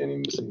guys can't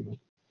even see me.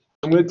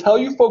 I'm going to tell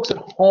you folks at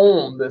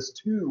home this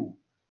too.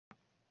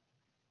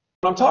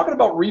 When I'm talking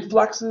about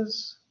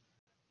reflexes,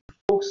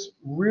 folks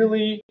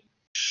really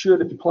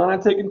should, if you plan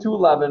on taking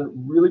 211,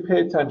 really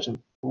pay attention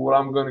to what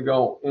I'm going to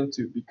go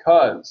into,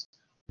 because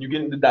you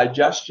get into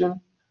digestion,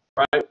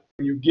 right?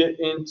 When you get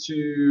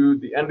into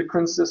the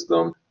endocrine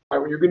system, right?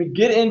 When you're going to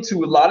get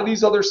into a lot of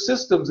these other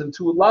systems in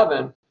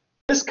 211,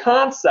 this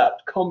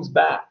concept comes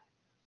back.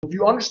 If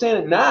you understand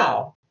it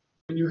now,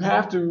 when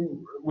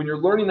you're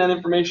learning that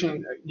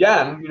information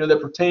again,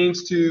 that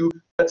pertains to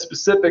that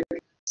specific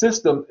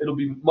system, it'll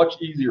be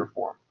much easier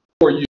for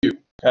you.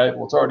 Okay,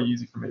 well, it's already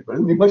easy for me, but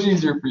it'll be much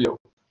easier for you.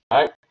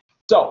 All right.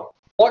 So,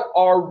 what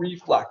are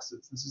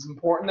reflexes? This is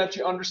important that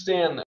you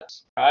understand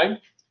this. Okay,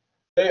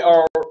 they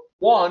are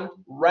one,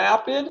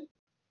 rapid,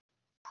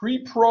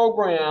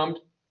 pre-programmed,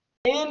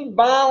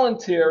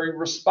 involuntary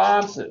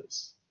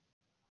responses,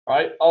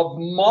 right, of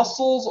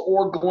muscles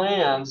or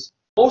glands.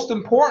 Most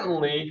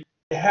importantly,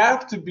 they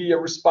have to be a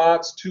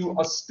response to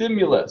a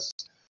stimulus.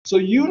 So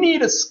you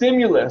need a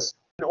stimulus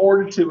in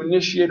order to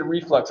initiate a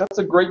reflex. That's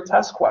a great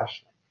test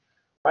question,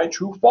 right?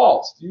 True,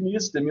 false. Do you need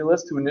a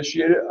stimulus to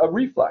initiate a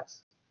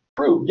reflex?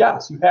 True,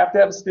 yes, you have to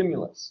have a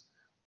stimulus,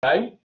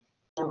 okay?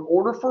 So in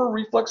order for a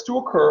reflex to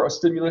occur, a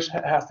stimulus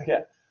has to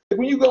hit.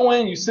 When you go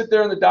in, you sit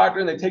there in the doctor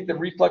and they take the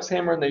reflex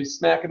hammer and they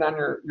smack it on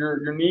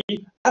your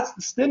knee, that's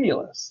the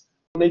stimulus.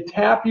 When they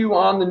tap you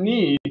on the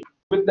knee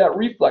with that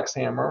reflex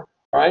hammer,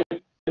 right,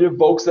 it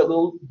evokes that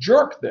little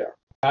jerk there,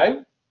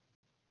 okay?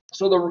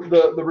 So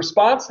the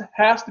response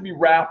has to be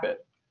rapid,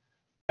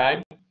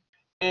 okay?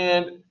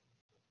 And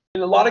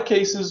in a lot of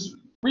cases,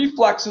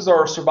 reflexes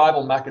are a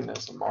survival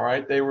mechanism, all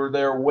right? They were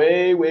there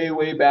way, way,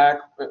 way back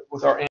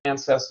with our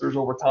ancestors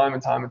over time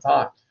and time and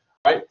time,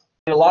 right?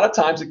 And a lot of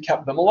times it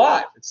kept them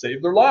alive. It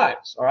saved their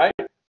lives, all right?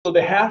 So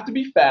they have to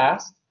be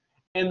fast,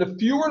 and the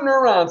fewer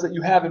neurons that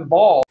you have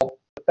involved,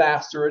 the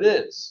faster it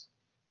is,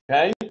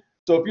 okay?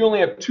 So if you only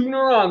have 2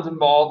 neurons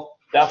involved,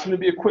 that's going to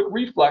be a quick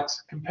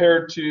reflex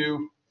compared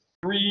to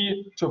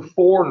 3 to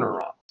 4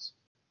 neurons,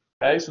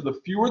 okay? So the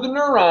fewer the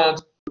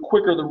neurons, the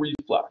quicker the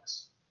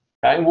reflex,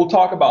 okay? And we'll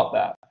talk about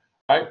that,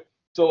 right?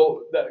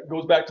 So that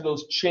goes back to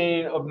those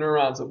chain of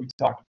neurons that we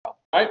talked about,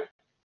 right?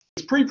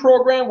 It's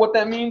pre-programmed. What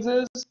that means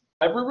is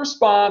every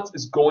response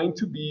is going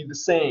to be the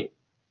same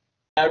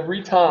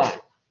every time,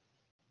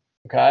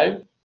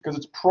 okay? Because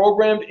it's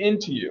programmed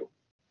into you.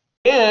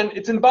 And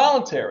it's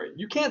involuntary.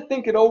 You can't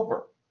think it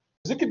over.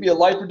 Because it could be a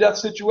life or death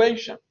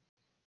situation.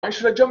 Right?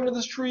 Should I jump into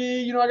this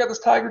tree? I got this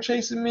tiger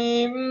chasing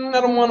me. I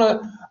don't want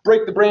to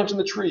break the branch in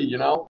the tree,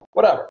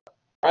 whatever.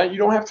 Right? You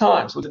don't have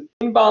time. So it's an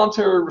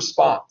involuntary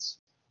response.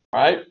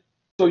 Right?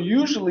 So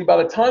usually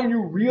by the time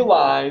you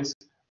realize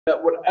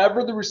that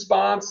whatever the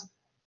response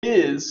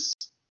is,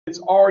 it's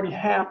already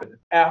happened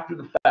after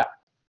the fact.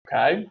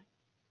 Okay?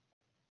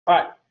 All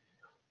right.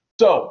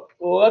 So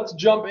let's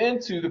jump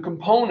into the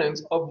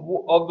components of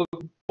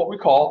what we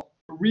call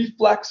the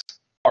reflex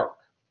arc.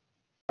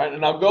 Right?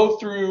 And I'll go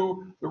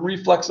through the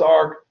reflex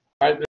arc.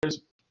 Right? There's a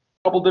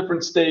couple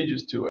different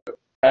stages to it.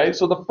 Okay?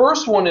 So the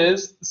first one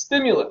is the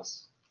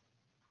stimulus.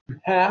 You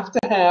have to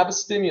have a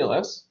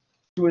stimulus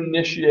to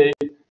initiate,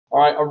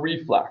 all right, a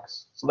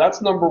reflex. So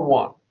that's number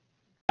one.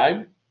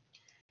 Okay?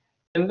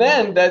 And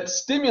then that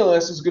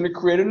stimulus is going to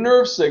create a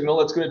nerve signal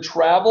that's going to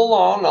travel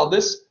along. Now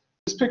this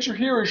picture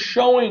here is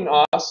showing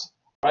us,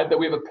 right, that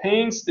we have a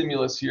pain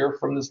stimulus here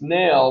from this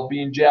nail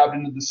being jabbed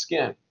into the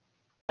skin.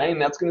 Right?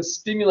 And that's going to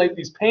stimulate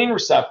these pain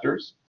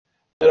receptors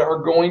that are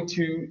going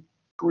to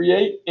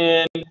create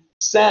and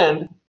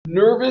send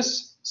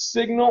nervous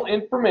signal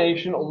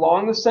information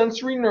along the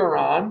sensory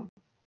neuron,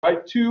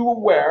 right, to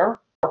where?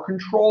 Our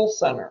control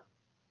center.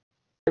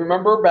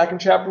 Remember back in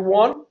chapter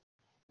 1,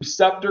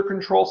 receptor,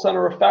 control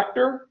center,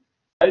 effector.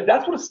 Right?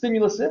 That's what a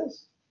stimulus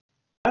is.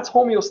 That's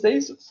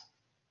homeostasis.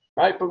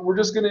 Right? But we're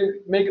just going to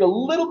make it a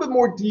little bit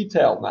more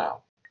detailed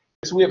now.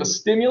 So we have a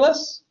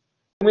stimulus,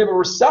 and we have a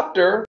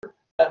receptor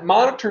that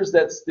monitors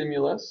that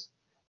stimulus.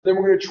 Then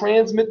we're going to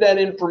transmit that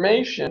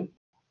information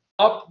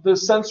up the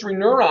sensory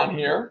neuron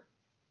here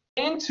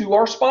into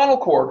our spinal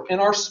cord.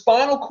 And our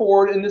spinal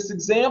cord in this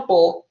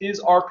example is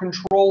our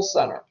control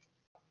center.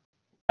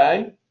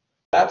 Okay?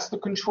 That's the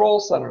control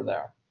center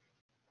there.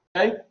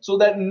 Okay? So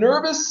that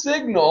nervous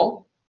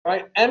signal,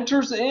 right,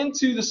 enters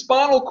into the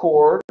spinal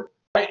cord,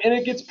 right, and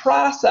it gets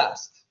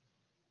processed.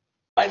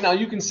 Right, now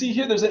you can see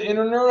here there's an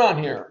inner neuron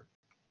here.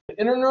 The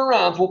inner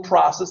neurons will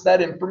process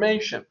that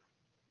information.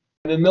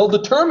 And then they'll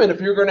determine if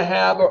you're going to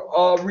have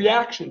a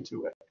reaction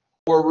to it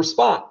or a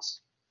response.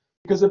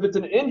 Because if it's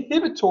an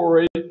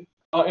inhibitory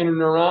inner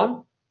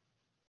neuron,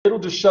 it'll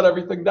just shut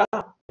everything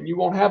down and you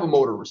won't have a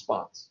motor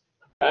response.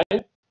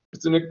 Okay?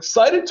 It's an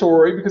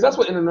excitatory, because that's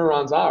what inner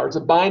neurons are. It's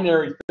a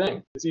binary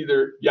thing. It's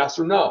either yes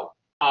or no,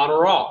 on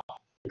or off,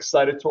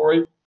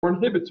 excitatory or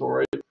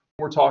inhibitory.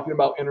 We're talking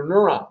about inner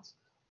neurons.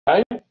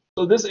 Right?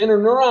 So this inner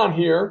neuron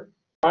here,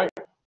 right,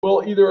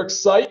 will either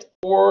excite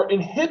or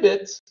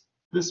inhibit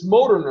this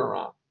motor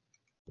neuron.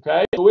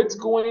 Okay? So it's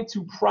going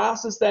to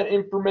process that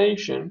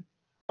information,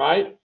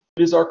 right?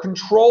 It is our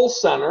control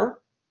center,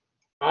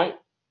 right?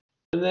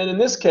 And then in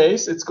this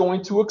case, it's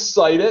going to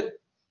excite it,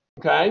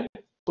 okay?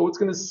 So it's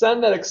going to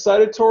send that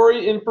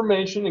excitatory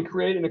information and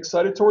create an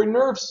excitatory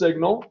nerve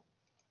signal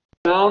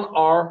down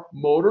our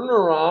motor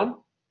neuron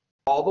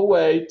all the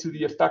way to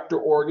the effector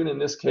organ. In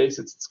this case,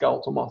 it's the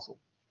skeletal muscle,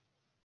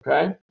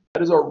 okay?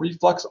 That is our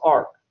reflex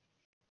arc.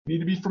 You need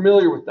to be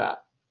familiar with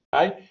that,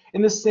 okay?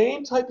 In the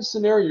same type of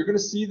scenario, you're going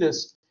to see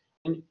this,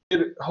 and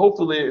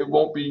hopefully it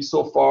won't be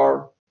so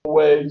far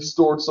away,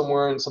 stored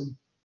somewhere in some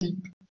deep,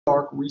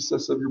 dark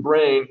recess of your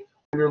brain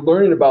when you're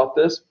learning about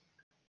this.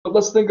 But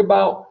let's think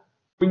about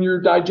when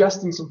you're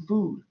digesting some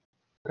food,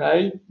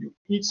 okay? You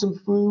eat some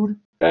food,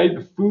 okay?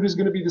 The food is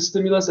going to be the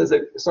stimulus. As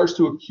it starts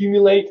to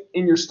accumulate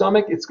in your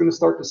stomach, it's going to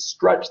start to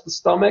stretch the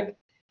stomach,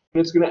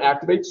 and it's going to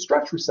activate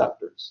stretch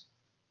receptors,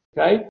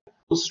 okay?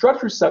 Those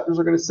stretch receptors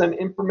are going to send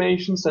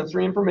information,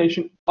 sensory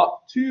information,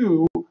 up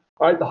to, all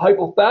right, the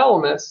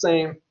hypothalamus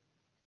saying,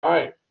 all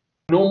right,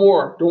 no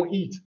more, don't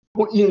eat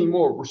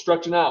anymore, we're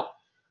stretching out.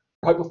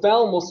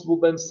 Hypothalamus will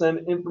then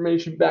send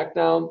information back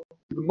down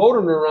to the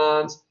motor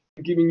neurons,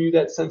 giving you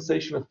that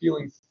sensation of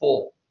feeling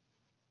full,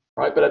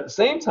 right? But at the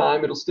same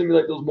time, it'll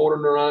stimulate those motor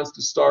neurons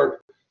to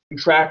start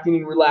contracting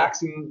and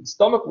relaxing the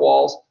stomach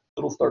walls.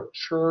 It'll start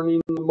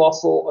churning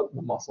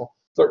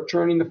start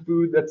churning the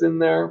food that's in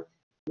there.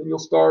 Then you'll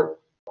start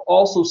to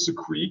also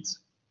secrete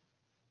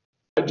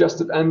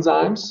digestive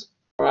enzymes,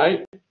 all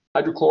right?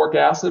 Hydrochloric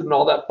acid and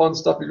all that fun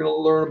stuff you're going to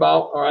learn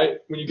about, all right,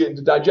 when you get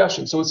into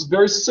digestion. So it's a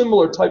very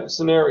similar type of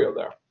scenario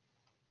there.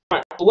 All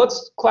right, so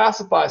let's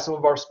classify some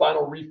of our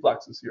spinal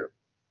reflexes here,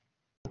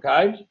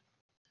 okay?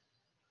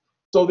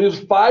 So there's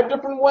 5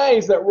 different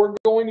ways that we're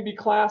going to be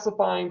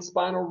classifying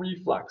spinal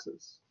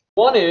reflexes.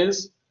 One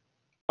is,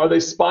 are they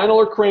spinal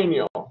or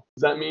cranial?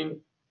 Does that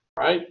mean,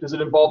 right, does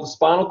it involve the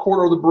spinal cord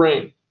or the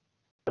brain?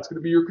 That's going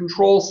to be your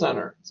control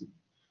center.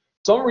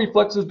 Some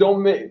reflexes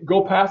don't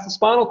go past the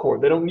spinal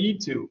cord. They don't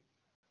need to,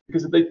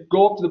 because if they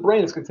go up to the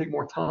brain, it's going to take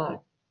more time.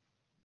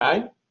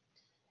 Okay?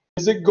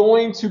 Is it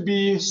going to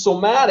be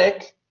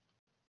somatic,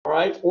 all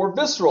right, or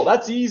visceral?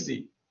 That's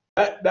easy.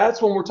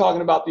 That's when we're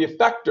talking about the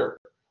effector.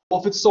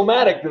 Well, if it's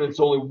somatic, then it's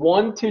only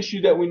one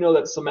tissue that we know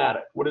that's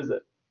somatic. What is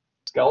it?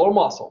 Skeletal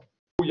muscle.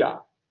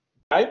 Booyah.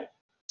 Okay?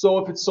 So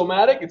if it's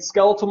somatic, it's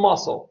skeletal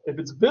muscle. If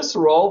it's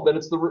visceral, then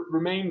it's the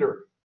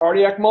remainder.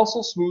 Cardiac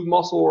muscle, smooth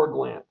muscle, or a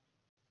gland.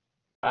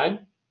 Okay?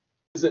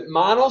 Is it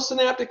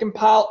monosynaptic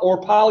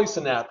or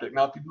polysynaptic?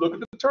 Now, if you look at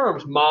the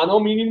terms, mono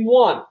meaning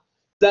one. Does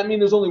that mean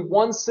there's only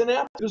one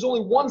synapse? If there's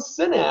only one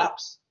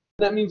synapse,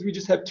 that means we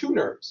just have 2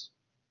 nerves.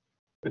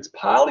 If it's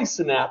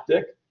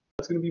polysynaptic,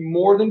 that's going to be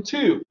more than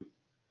 2.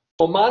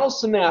 So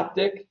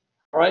monosynaptic,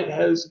 all right,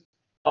 has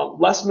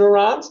less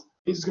neurons,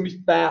 means it's going to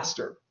be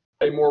faster,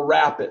 okay, more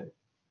rapid.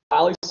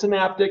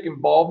 Polysynaptic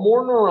involve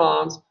more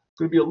neurons, it's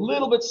going to be a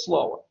little bit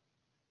slower.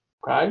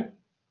 Okay?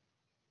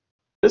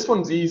 This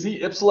one's easy,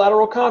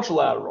 ipsilateral,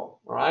 contralateral, all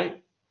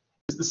right?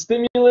 Is the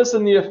stimulus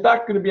and the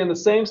effect going to be on the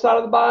same side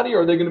of the body,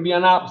 or are they going to be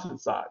on opposite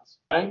sides?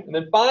 Okay? And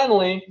then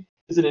finally,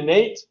 is it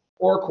innate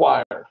or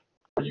acquired?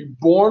 Are you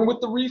born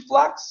with the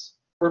reflex?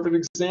 Perfect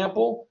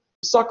example,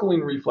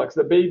 suckling reflex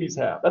that babies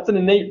have. That's an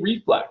innate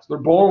reflex. They're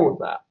born with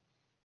that.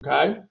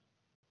 Okay?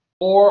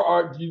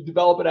 Or do you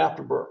develop it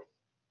after birth?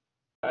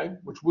 Okay?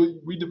 Which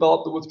we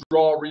develop the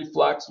withdrawal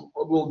reflex.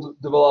 We'll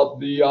develop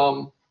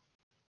the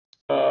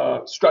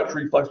stretch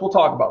reflex. We'll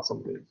talk about some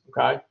of these,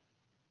 okay?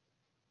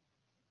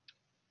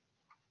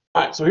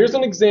 All right, so here's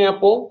an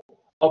example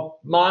of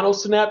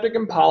monosynaptic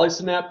and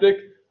polysynaptic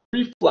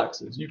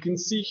reflexes. You can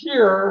see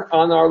here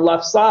on our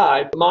left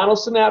side, the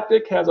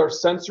monosynaptic has our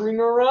sensory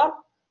neuron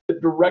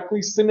that directly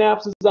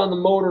synapses on the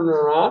motor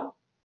neuron.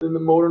 Then the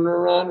motor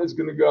neuron is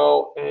going to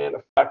go and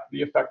affect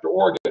the effector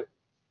organ.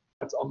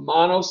 That's a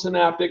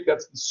monosynaptic,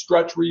 that's the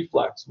stretch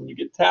reflex. When you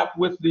get tapped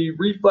with the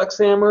reflex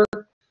hammer,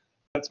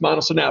 that's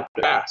monosynaptic,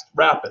 fast,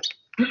 rapid.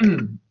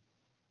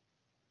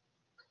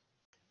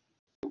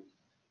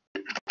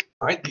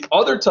 All right, the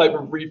other type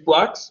of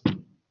reflex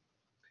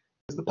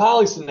is the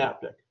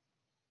polysynaptic.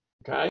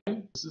 Okay,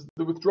 this is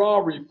the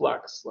withdrawal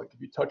reflex, like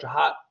if you touch a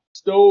hot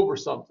stove or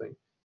something.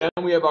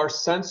 And we have our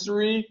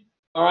sensory,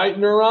 all right,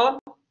 neuron.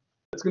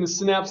 It's going to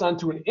synapse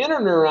onto an inner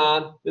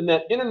neuron. Then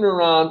that inner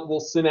neuron will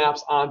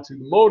synapse onto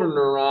the motor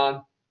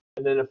neuron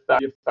and then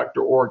affect the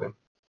effector organ.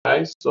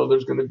 Okay, so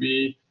there's going to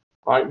be,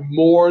 all right,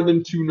 more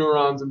than 2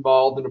 neurons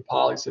involved in a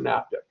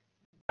polysynaptic.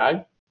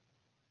 Okay?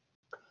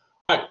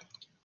 All right,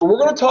 so we're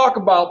going to talk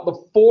about the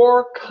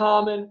 4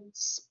 common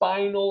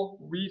spinal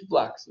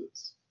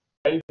reflexes.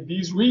 Okay?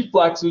 These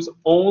reflexes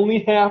only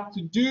have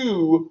to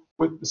do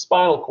with the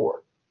spinal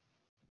cord.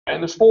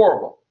 And there's 4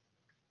 of them.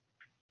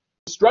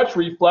 The stretch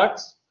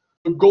reflex,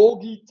 the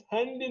Golgi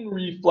tendon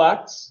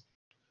reflex,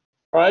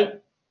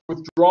 right?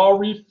 Withdrawal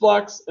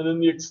reflex, and then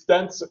the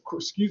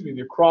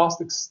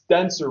across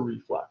extensor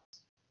reflex.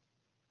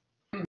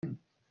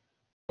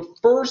 The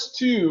first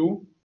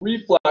 2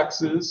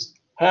 reflexes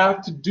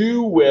have to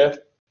do with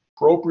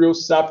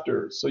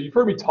proprioceptors. So you've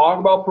heard me talk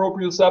about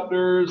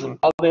proprioceptors and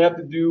how they have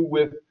to do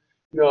with,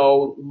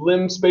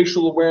 limb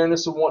spatial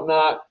awareness and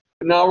whatnot.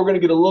 But now we're going to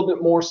get a little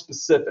bit more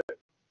specific.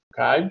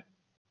 Okay?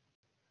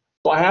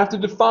 So I have to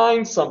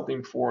define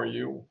something for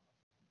you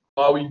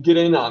while we get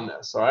in on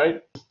this, all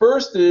right?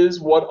 First is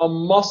what a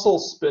muscle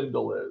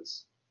spindle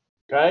is,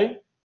 okay?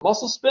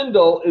 Muscle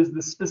spindle is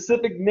the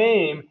specific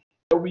name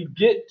that we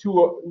get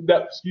to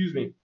that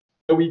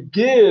we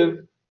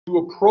give to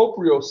a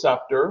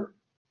proprioceptor,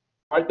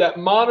 right, that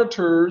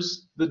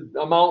monitors the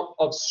amount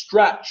of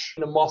stretch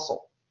in a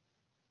muscle.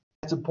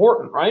 It's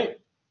important, right?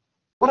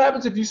 What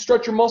happens if you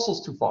stretch your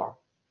muscles too far?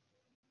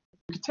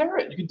 You can tear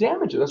it, you can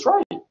damage it. That's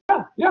right.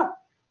 Yeah.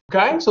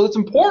 Okay, so it's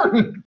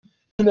important.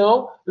 You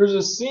know, there's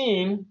a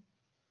scene,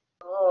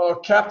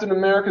 Captain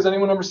America. Has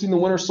anyone ever seen The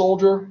Winter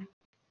Soldier?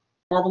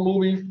 Marvel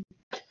movie?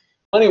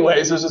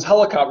 Anyways, there's this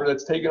helicopter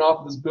that's taken off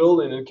of this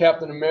building, and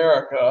Captain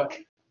America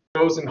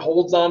goes and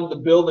holds onto the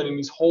building, and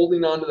he's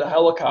holding onto the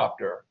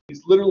helicopter.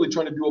 He's literally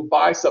trying to do a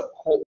bicep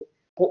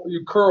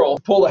curl,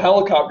 pull the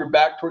helicopter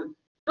back toward.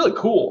 Really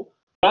cool.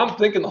 But I'm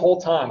thinking the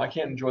whole time, I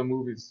can't enjoy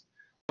movies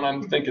when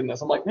I'm thinking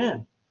this. I'm like,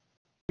 man,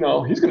 you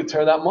know, he's going to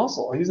tear that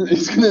muscle. He's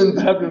going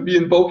to have to be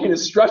invoking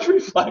his stretch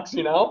reflex,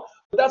 you know.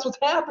 But that's what's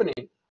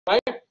happening,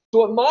 right?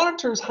 So it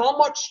monitors how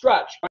much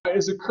stretch, right,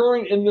 is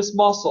occurring in this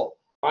muscle,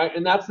 right?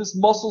 And that's this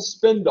muscle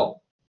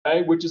spindle,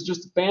 okay, which is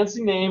just a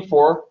fancy name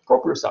for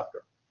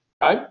proprioceptor,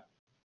 okay?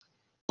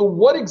 So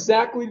what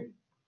exactly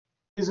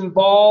is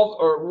involved,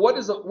 or what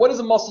is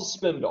a muscle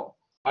spindle?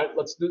 All right,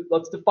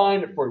 let's define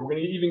it for you. We're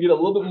going to even get a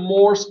little bit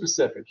more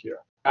specific here,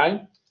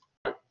 okay?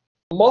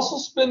 A muscle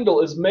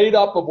spindle is made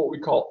up of what we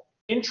call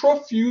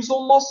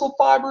intrafusal muscle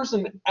fibers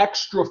and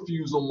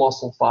extrafusal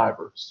muscle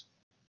fibers,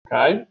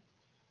 okay?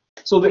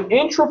 So the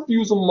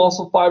intrafusal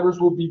muscle fibers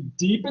will be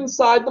deep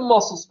inside the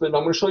muscle spindle.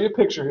 I'm going to show you a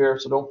picture here,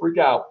 so don't freak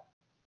out.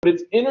 But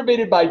it's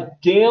innervated by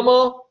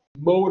gamma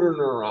motor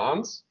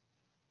neurons.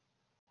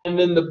 And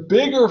then the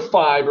bigger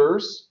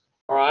fibers,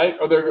 all right,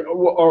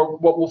 or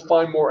what we'll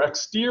find more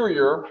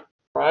exterior,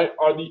 right,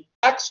 are the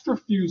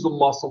extrafusal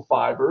muscle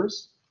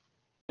fibers.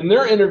 And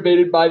they're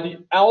innervated by the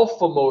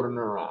alpha motor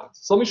neurons.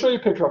 So let me show you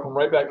a picture. I'll come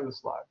right back to the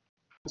slide.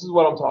 This is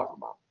what I'm talking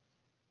about.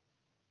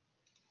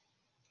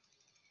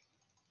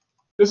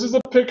 This is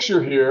a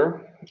picture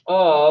here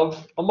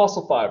of a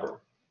muscle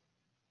fiber,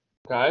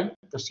 okay?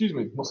 Excuse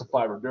me, muscle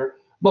fiber,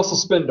 muscle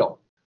spindle. All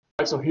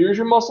right, so here's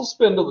your muscle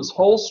spindle, this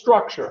whole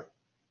structure,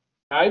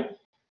 okay?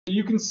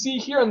 You can see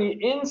here on the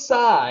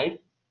inside,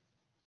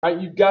 right,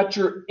 you've got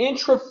your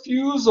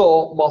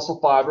intrafusal muscle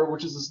fiber,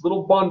 which is this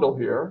little bundle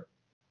here.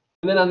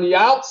 And then on the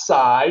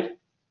outside,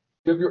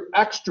 you have your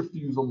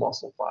extrafusal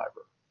muscle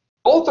fiber.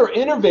 Both are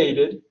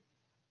innervated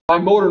by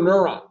motor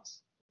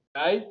neurons,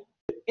 okay?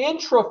 The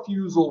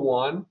intrafusal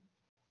one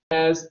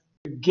has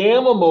the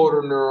gamma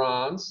motor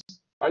neurons,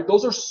 right?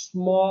 Those are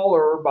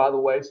smaller, by the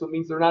way, so it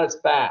means they're not as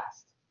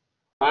fast,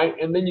 right?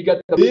 And then you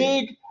got the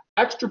big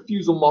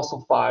extrafusal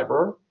muscle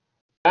fiber.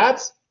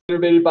 That's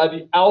innervated by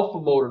the alpha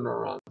motor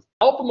neurons.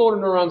 Alpha motor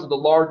neurons are the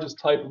largest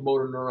type of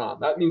motor neuron.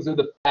 That means they're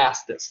the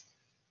fastest,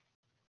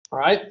 all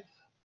right?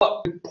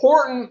 But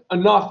important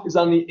enough is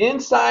on the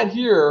inside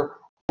here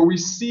where we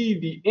see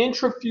the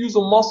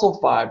intrafusal muscle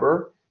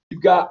fiber,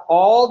 you've got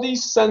all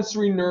these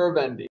sensory nerve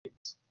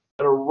endings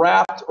that are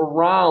wrapped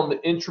around the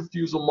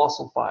intrafusal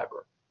muscle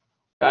fiber,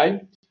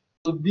 okay?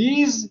 So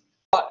these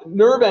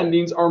nerve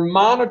endings are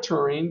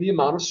monitoring the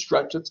amount of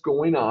stretch that's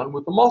going on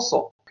with the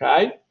muscle,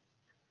 okay?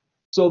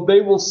 So they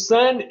will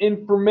send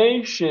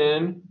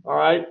information, all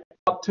right,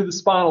 up to the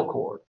spinal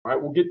cord, all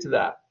right? We'll get to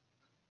that.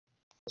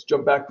 Let's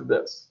jump back to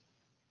this,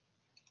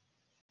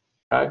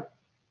 okay?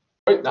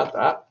 Wait, not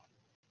that,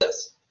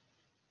 this,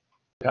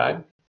 okay?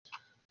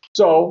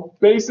 So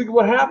basically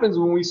what happens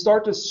when we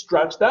start to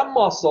stretch that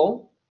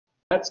muscle,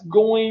 that's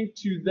going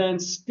to then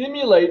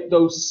stimulate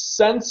those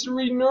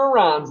sensory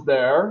neurons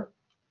there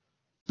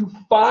to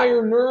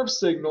fire nerve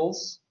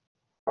signals,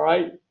 all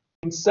right,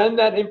 and send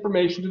that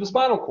information to the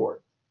spinal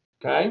cord,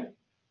 okay?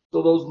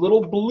 So those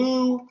little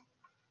blue,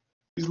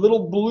 these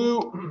little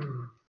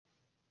blue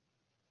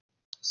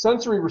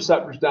sensory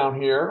receptors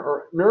down here,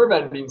 or nerve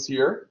endings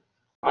here,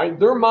 all right,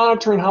 they're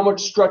monitoring how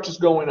much stretch is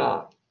going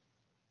on,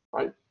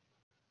 right?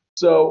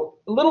 So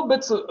little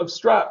bits of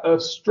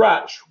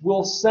stretch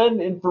will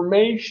send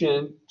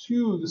information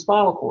to the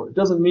spinal cord. It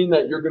doesn't mean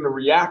that you're going to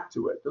react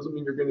to it. It doesn't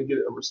mean you're going to get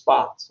a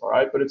response, all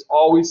right? But it's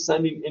always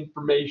sending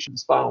information to the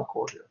spinal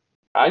cord here,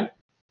 okay?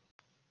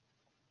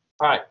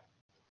 All right,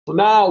 so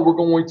now we're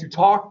going to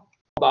talk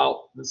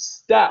about the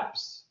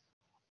steps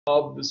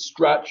of the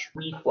stretch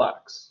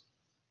reflex,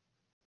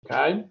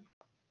 okay?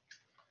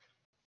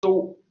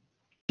 So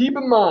keep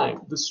in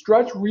mind, the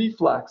stretch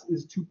reflex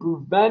is to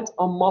prevent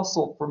a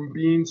muscle from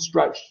being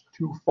stretched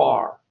too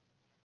far.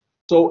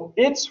 So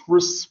its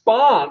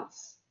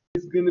response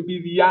is going to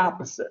be the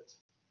opposite.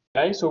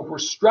 Okay, so if we're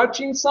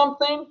stretching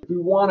something, if we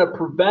want to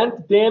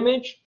prevent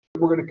damage,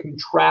 we're going to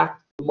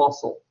contract the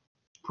muscle,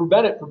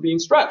 prevent it from being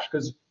stretched,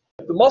 because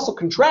if the muscle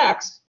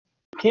contracts,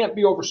 it can't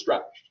be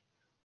overstretched.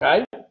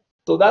 Okay,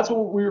 so that's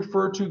what we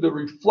refer to the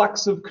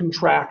reflexive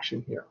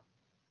contraction here.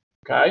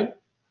 Okay.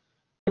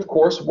 Of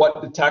course,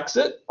 what detects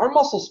it? Our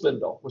muscle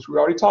spindle, which we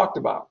already talked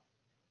about.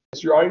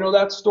 So you already know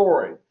that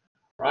story.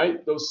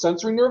 right? Those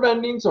sensory nerve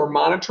endings are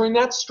monitoring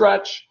that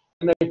stretch,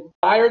 and they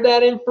fire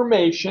that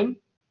information,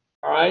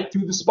 all right, to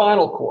the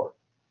spinal cord,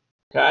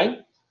 okay?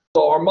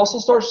 So our muscle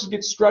starts to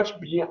get stretched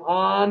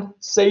beyond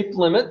safe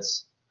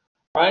limits,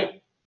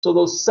 right? So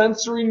those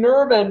sensory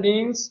nerve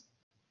endings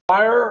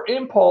fire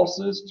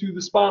impulses to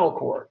the spinal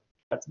cord.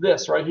 That's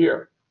this right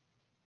here,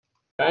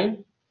 okay?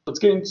 So it's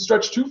getting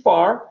stretched too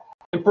far.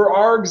 And for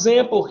our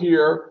example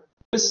here,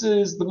 this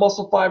is the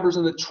muscle fibers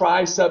in the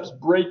triceps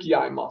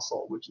brachii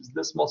muscle, which is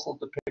this muscle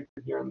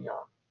depicted here in the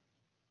arm,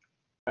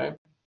 okay?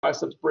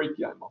 Triceps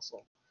brachii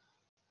muscle.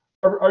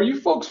 Are you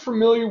folks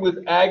familiar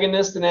with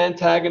agonist and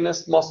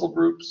antagonist muscle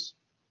groups?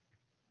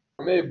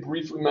 I may have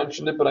briefly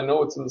mentioned it, but I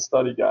know it's in the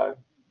study guide.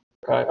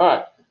 Okay, all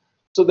right.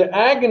 So the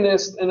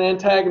agonist and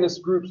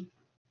antagonist groups,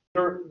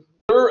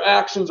 their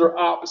actions are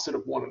opposite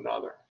of one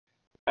another.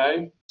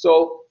 Okay.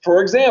 So,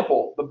 for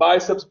example, the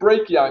biceps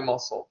brachii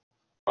muscle,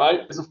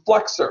 right, is a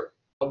flexor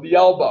of the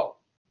elbow.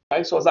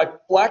 Okay. So as I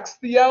flex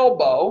the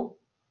elbow,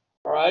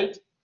 all right,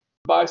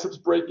 the biceps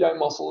brachii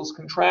muscle is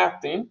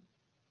contracting,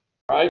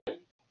 right.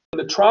 And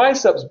the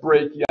triceps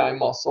brachii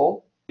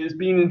muscle is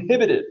being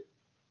inhibited.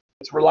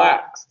 It's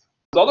relaxed.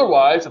 Because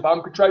otherwise, if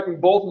I'm contracting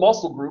both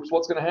muscle groups,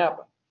 what's going to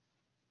happen?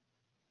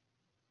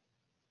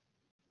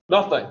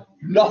 Nothing.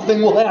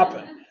 Nothing will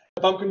happen.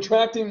 If I'm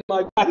contracting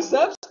my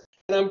biceps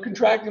and I'm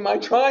contracting my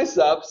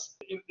triceps,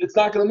 it's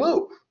not going to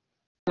move,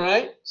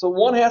 right? So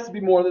one has to be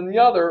more than the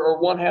other, or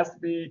one has to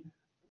be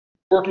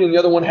working and the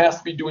other one has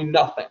to be doing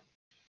nothing.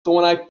 So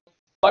when I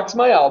flex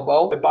my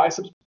elbow, my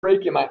biceps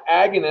brachii, my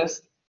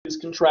agonist is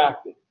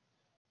contracting.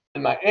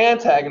 And my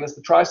antagonist,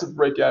 the triceps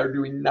brachii, are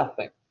doing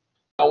nothing.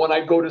 Now when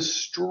I go to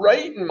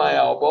straighten my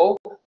elbow,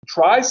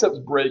 triceps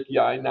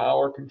brachii now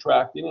are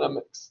contracting, and I'm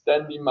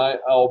extending my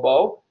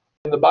elbow,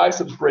 and the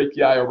biceps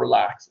brachii are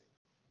relaxing,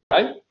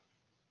 right?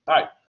 All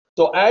right,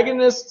 so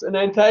agonists and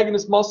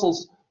antagonist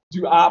muscles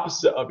do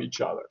opposite of each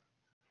other.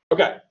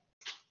 Okay,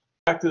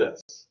 back to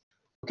this.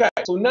 Okay,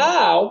 so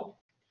now, all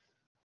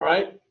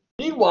right,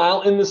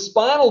 meanwhile, in the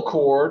spinal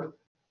cord,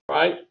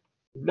 right,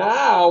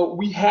 now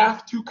we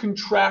have to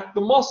contract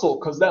the muscle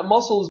because that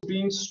muscle is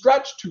being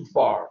stretched too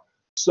far.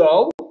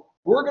 So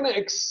we're going to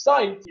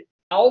excite the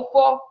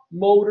alpha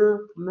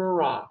motor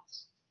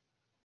neurons.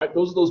 Right,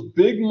 those are those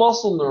big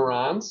muscle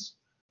neurons,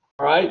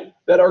 all right,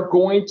 that are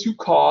going to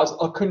cause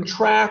a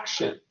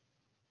contraction.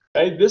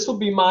 Okay, this will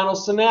be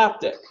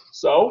monosynaptic.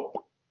 So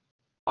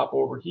hop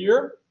over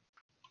here.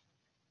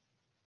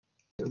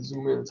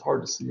 Zoom in, it's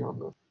hard to see on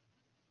the.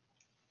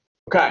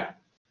 Okay,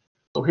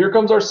 so here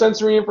comes our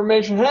sensory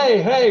information.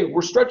 Hey,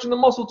 we're stretching the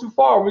muscle too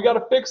far. We got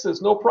to fix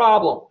this, no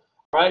problem.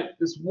 Right,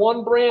 this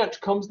one branch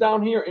comes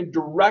down here and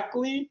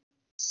directly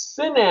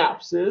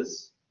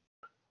synapses,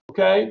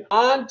 okay,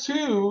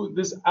 onto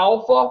this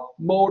alpha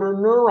motor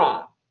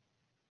neuron,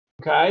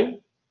 okay?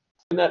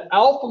 And that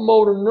alpha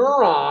motor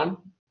neuron,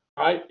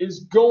 right,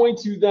 is going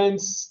to then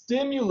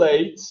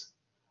stimulate,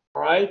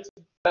 right,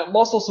 that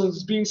muscle since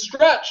it's being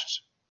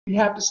stretched. We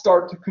have to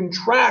start to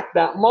contract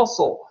that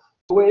muscle.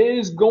 So it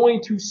is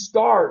going to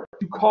start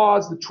to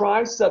cause the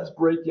triceps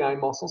brachii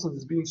muscle, since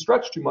it's being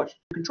stretched too much,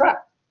 to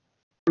contract.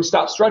 We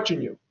stop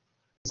stretching you.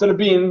 Instead of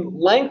being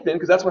lengthened,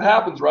 because that's what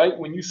happens, right?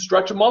 When you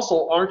stretch a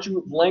muscle, aren't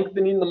you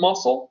lengthening the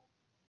muscle,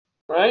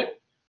 right?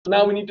 So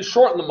now we need to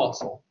shorten the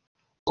muscle.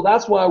 So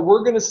that's why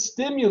we're going to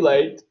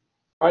stimulate,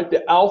 right,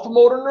 the alpha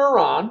motor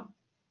neuron,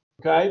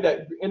 okay,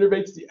 that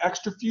innervates the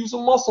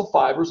extrafusal muscle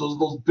fibers.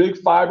 Those big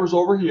fibers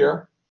over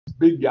here,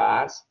 big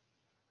guys.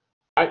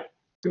 Right?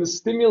 It's going to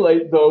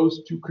stimulate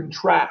those to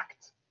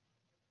contract,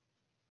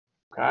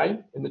 okay,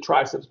 in the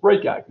triceps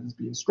brachii because it's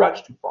being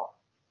stretched too far.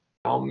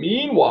 Now,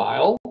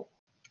 meanwhile,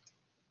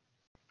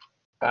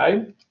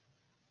 okay,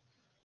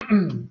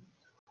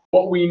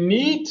 what we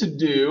need to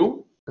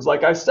do is,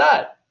 like I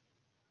said,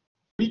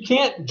 we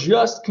can't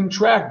just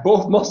contract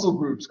both muscle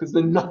groups because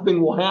then nothing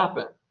will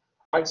happen.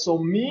 All right, so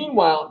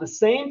meanwhile, at the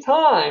same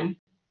time,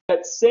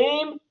 that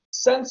same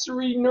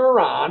sensory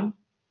neuron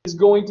is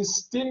going to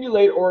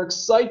stimulate or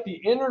excite the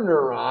inner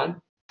neuron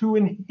to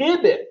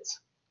inhibit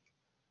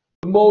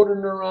the motor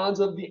neurons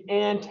of the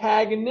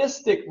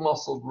antagonistic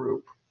muscle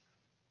group.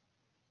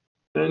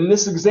 And in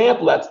this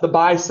example, that's the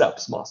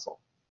biceps muscle,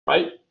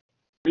 right?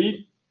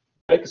 Read,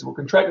 okay, because we're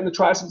contracting the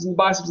triceps and the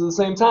biceps at the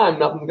same time,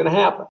 nothing's going to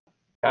happen,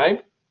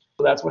 okay?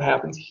 So that's what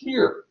happens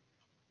here.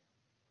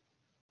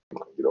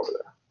 Get over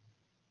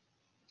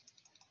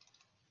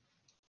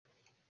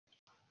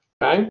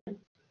there. Okay?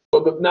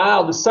 But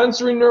now the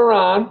sensory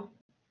neuron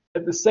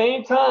at the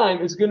same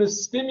time is going to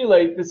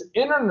stimulate this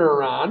inner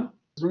neuron.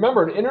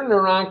 Remember, an inner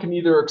neuron can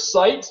either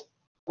excite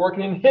or it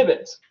can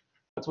inhibit.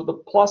 That's what the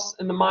plus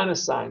and the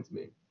minus signs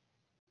mean.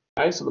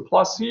 Okay, so the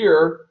plus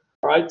here,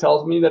 all right,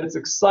 tells me that it's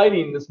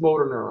exciting this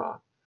motor neuron.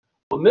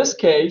 Well, in this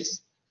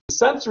case, the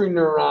sensory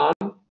neuron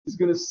is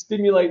going to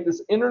stimulate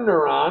this inner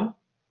neuron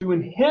to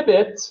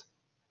inhibit,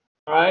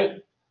 all right,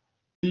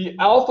 the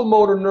alpha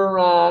motor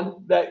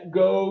neuron that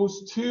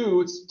goes to,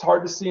 it's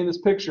hard to see in this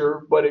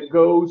picture, but it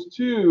goes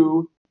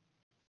to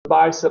the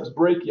biceps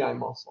brachii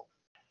muscle.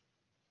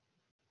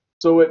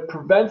 So it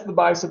prevents the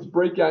biceps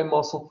brachii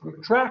muscle from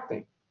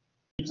contracting,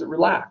 keeps it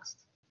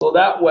relaxed. So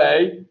that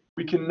way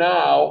we can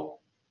now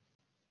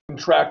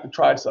contract the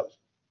triceps.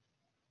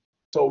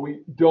 So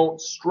we don't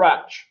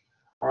stretch,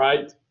 all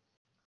right,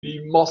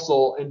 the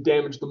muscle and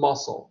damage the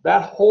muscle.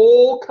 That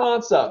whole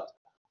concept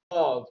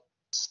of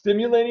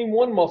stimulating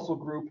one muscle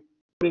group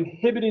but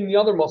inhibiting the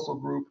other muscle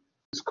group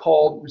is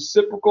called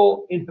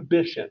reciprocal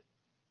inhibition.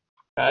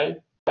 Okay?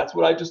 That's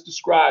what I just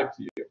described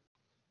to you.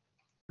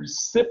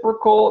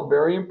 Reciprocal,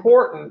 very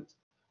important,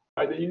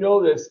 right, that you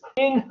know this,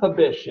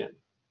 inhibition.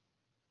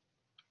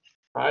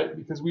 Right?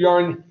 Because we are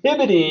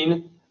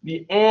inhibiting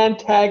the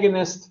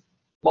antagonist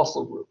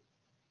muscle group.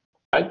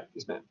 Right?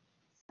 Yes, ma'am.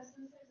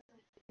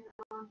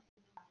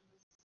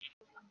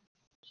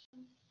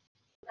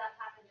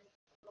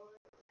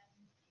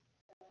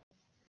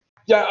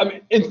 Yeah, I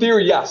mean, in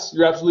theory, yes,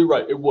 you're absolutely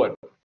right. It would.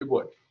 It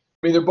would. I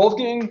mean, they're both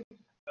getting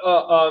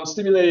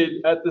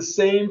stimulated at the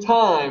same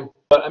time,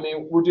 but I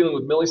mean, we're dealing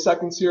with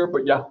milliseconds here,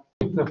 but yeah,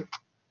 it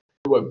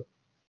would.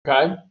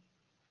 Okay?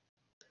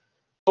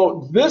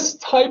 So this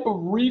type of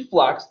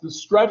reflex, the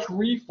stretch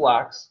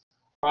reflex,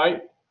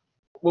 right,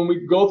 when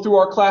we go through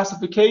our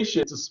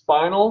classification, it's a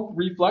spinal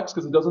reflex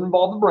because it doesn't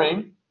involve the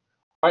brain.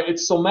 Right?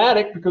 It's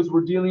somatic because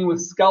we're dealing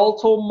with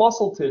skeletal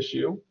muscle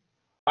tissue.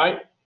 Right?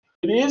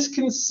 It is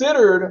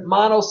considered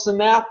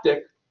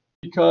monosynaptic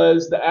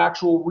because the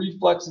actual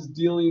reflex is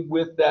dealing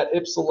with that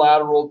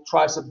ipsilateral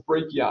triceps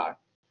brachii.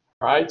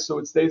 Right? So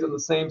it stays on the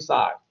same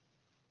side.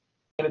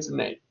 And it's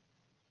innate.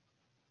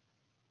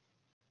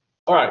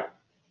 All right.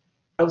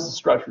 That was the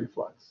stretch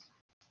reflex.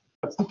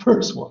 That's the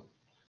first one.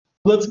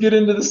 Let's get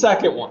into the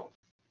second one. All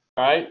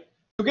right?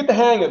 So get the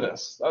hang of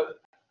this.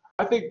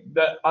 I think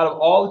that out of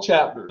all the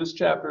chapters, this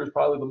chapter is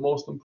probably the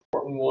most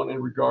important one in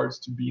regards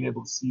to being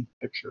able to see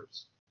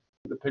pictures.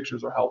 The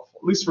pictures are helpful,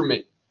 at least for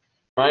me.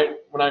 Right?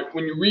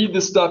 When you read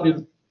this stuff,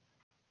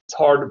 it's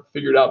hard to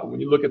figure it out, but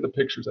when you look at the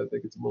pictures, I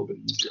think it's a little bit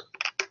easier.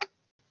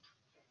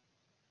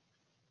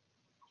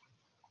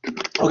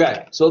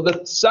 Okay, so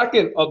the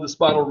second of the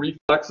spinal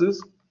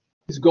reflexes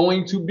is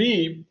going to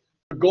be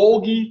the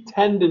Golgi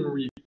tendon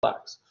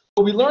reflex.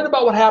 So we learned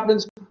about what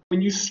happens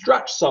when you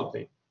stretch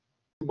something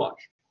too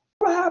much.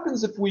 What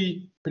happens if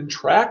we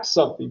contract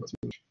something too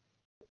much?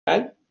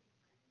 Okay?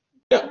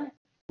 Yeah,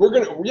 we're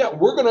gonna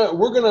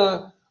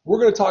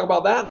talk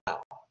about that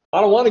now. I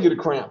don't want to get a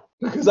cramp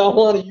because I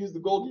want to use the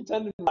Golgi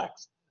tendon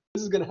reflex.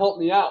 This is going to help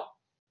me out.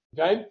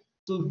 Okay?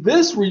 So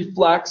this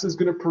reflex is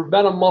going to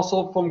prevent a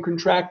muscle from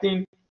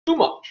contracting too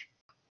much.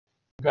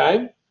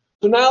 Okay?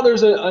 So now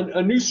there's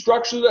a new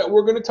structure that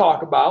we're going to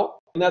talk about,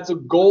 and that's a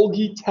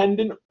Golgi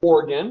tendon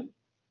organ.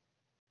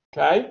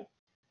 Okay?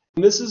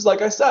 And this is,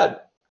 like I said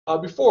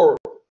before,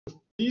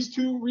 these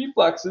two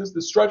reflexes,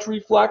 the stretch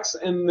reflex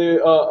and the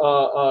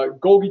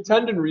Golgi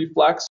tendon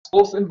reflex,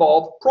 both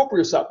involve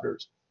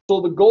proprioceptors. So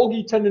the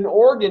Golgi tendon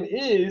organ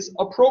is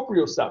a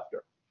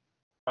proprioceptor,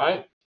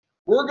 right?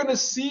 We're going to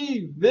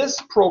see this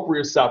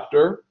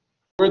proprioceptor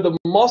where the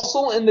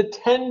muscle and the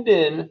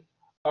tendon,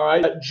 all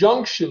right, that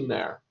junction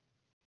there,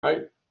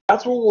 right?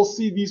 That's where we'll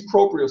see these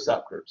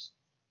proprioceptors.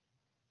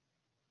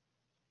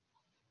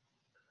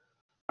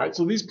 All right,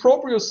 so these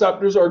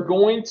proprioceptors are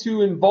going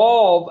to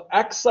involve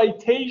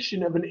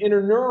excitation of an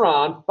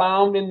interneuron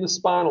found in the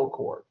spinal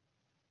cord.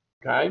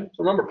 Okay,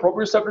 so remember,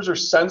 proprioceptors are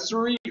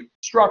sensory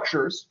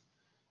structures.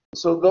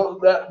 So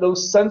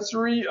those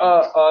sensory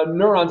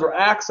neurons or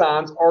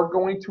axons are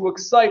going to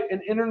excite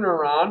an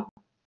interneuron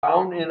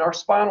found in our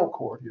spinal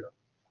cord here.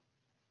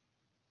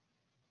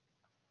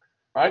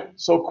 All right,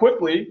 so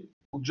quickly,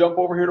 we'll jump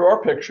over here to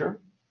our picture.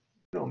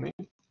 You know me,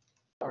 I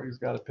already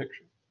got a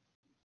picture.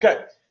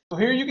 Okay, so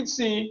here you can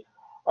see,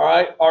 all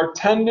right, our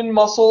tendon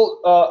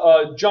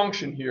muscle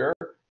junction here,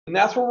 and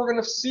that's where we're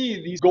going to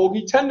see these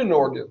Golgi tendon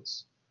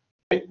organs.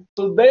 Okay?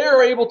 So they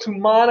are able to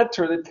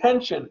monitor the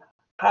tension,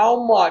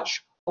 how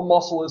much a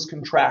muscle is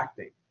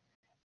contracting.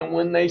 And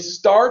when they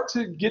start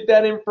to get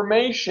that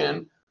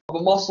information of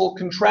a muscle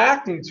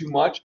contracting too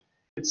much,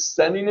 it's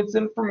sending its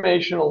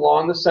information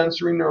along the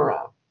sensory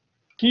neuron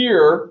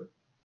here,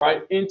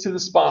 right, into the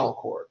spinal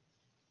cord,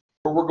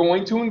 where we're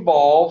going to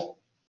involve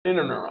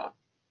interneuron.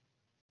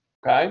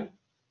 Okay?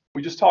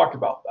 We just talked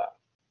about that.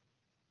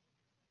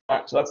 All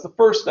right, so that's the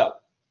first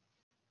step.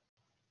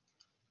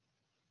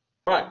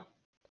 All right,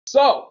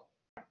 so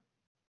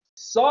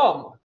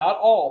some, not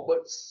all,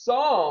 but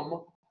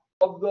some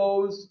of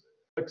those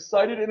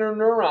excited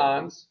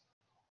interneurons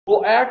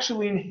will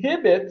actually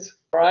inhibit,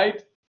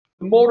 right,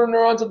 the motor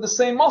neurons of the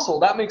same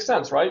muscle. That makes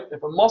sense, right?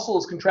 If a muscle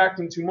is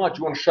contracting too much,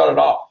 you want to shut it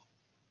off,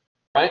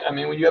 right? I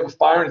mean, when you have a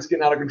fire and it's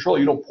getting out of control,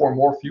 you don't pour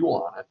more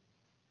fuel on it,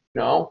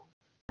 you know?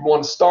 You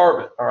want to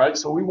starve it, all right?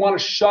 So we want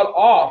to shut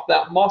off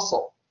that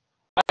muscle,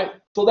 right?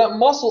 So that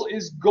muscle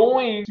is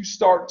going to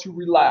start to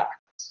relax,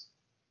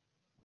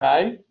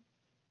 okay?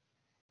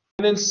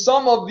 And then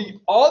some of the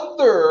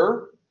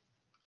other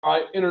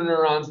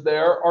interneurons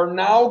there are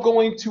now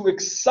going to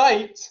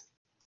excite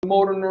the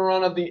motor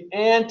neuron of the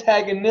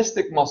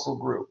antagonistic muscle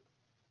group.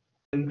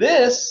 And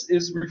this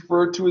is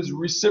referred to as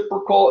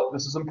reciprocal,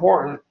 this is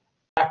important,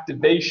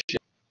 activation.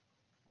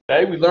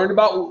 Okay, we learned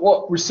about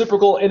what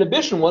reciprocal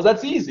inhibition was.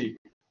 That's easy.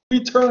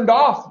 We turned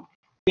off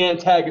the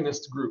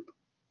antagonist group,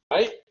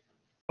 right?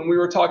 When we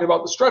were talking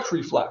about the stretch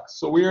reflex.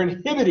 So we are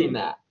inhibiting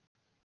that.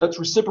 That's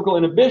reciprocal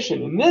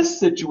inhibition. In this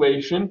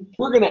situation,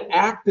 we're going to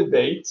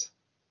activate,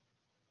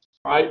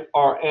 right,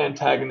 our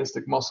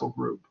antagonistic muscle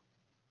group.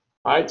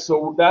 Right?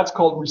 So that's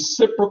called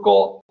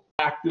reciprocal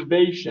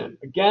activation.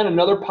 Again,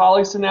 another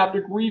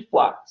polysynaptic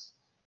reflex.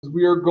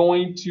 We are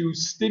going to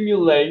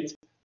stimulate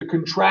the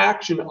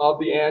contraction of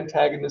the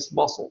antagonist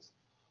muscles.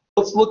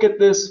 Let's look at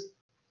this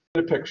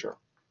in a picture.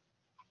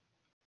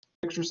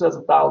 The picture says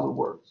 1,000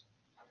 words.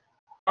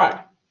 All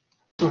right.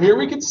 So here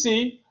we can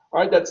see, all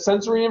right, that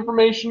sensory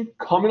information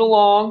coming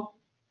along.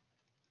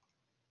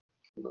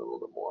 A little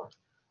bit more.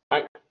 All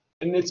right.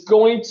 And it's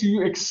going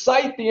to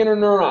excite the inner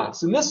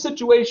neurons. In this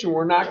situation,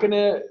 we're not going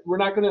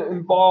to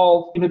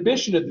involve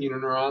inhibition of the inner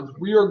neurons.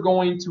 We are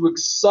going to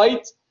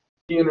excite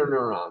the inner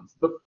neurons.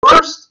 The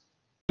first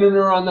inner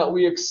neuron that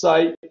we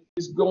excite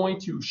is going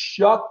to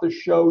shut the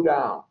show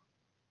down.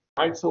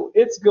 Right? So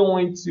it's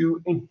going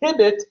to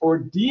inhibit or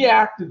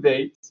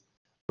deactivate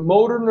the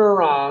motor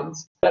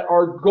neurons that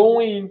are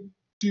going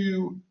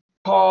to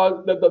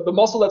cause the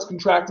muscle that's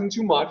contracting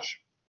too much.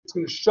 It's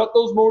going to shut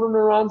those motor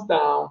neurons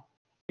down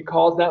and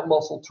cause that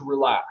muscle to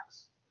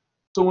relax.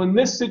 So in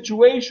this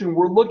situation,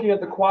 we're looking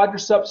at the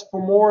quadriceps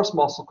femoris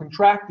muscle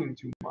contracting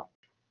too much.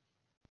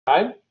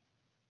 Okay?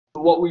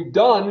 So what we've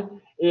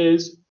done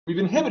is we've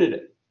inhibited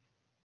it.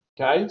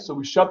 Okay? So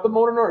we shut the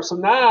motor neuron. So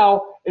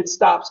now it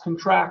stops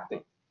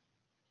contracting.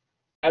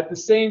 At the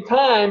same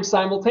time,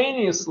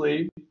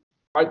 simultaneously,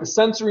 right, the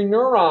sensory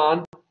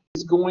neuron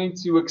is going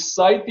to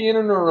excite the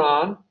inner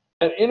neuron.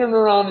 That inner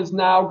neuron is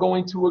now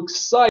going to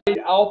excite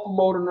alpha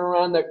motor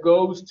neuron that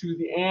goes to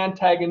the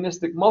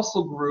antagonistic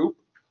muscle group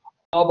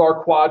of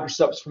our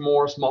quadriceps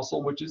femoris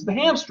muscle, which is the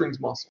hamstrings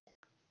muscle.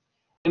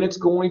 And it's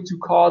going to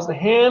cause the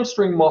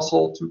hamstring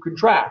muscle to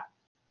contract,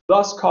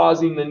 thus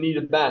causing the knee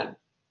to bend.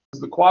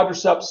 The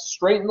quadriceps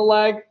straighten the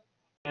leg,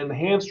 and the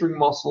hamstring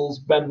muscles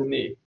bend the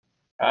knee.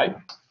 Okay?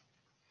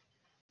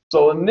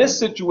 So in this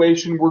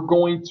situation, we're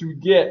going to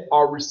get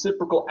our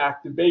reciprocal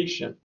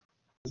activation.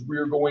 We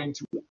are going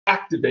to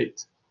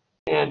activate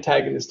the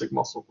antagonistic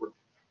muscle group.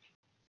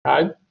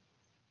 Okay?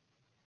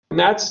 And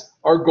that's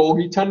our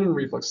Golgi tendon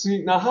reflex.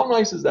 See, now how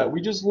nice is that? We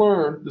just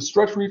learned the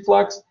stretch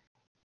reflex,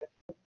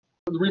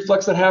 the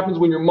reflex that happens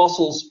when your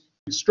muscles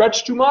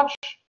stretch too much.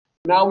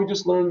 Now we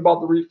just learned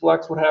about the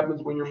reflex, what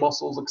happens when your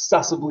muscles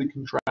excessively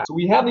contract. So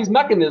we have these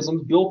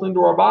mechanisms built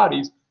into our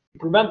bodies to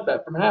prevent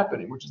that from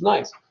happening, which is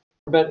nice.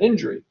 Prevent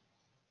injury.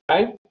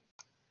 Okay?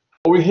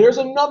 Well, here's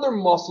another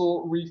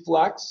muscle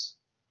reflex.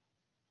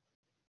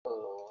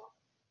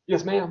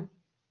 Yes, ma'am.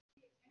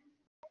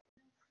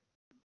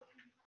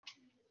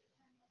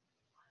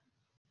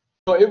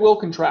 So it will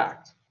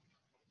contract.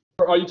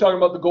 Are you talking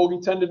about the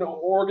Golgi tendon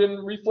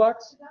organ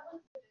reflex?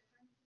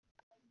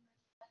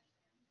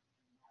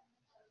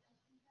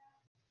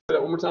 Say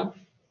that one more time.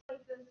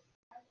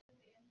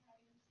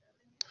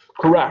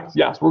 Correct.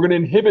 Yes, we're going to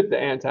inhibit the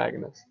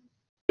antagonist.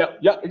 Yep.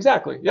 Yeah.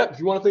 Exactly. Yep. If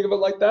you want to think of it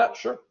like that,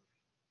 sure.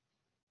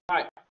 All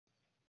right.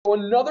 So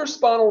another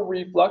spinal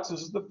reflex.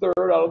 This is the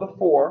third out of the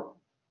four.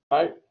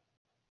 Right.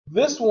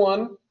 This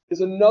one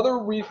is another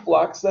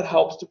reflex that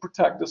helps to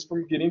protect us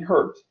from getting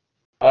hurt.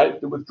 Right?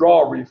 The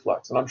withdrawal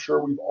reflex. And I'm sure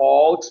we've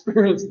all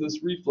experienced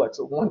this reflex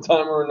at one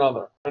time or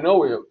another. I know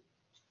we have.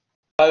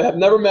 I have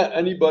never met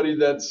anybody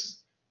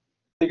that's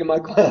taken my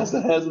class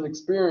that hasn't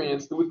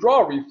experienced the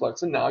withdrawal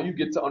reflex, and now you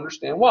get to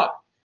understand why.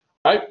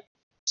 Right?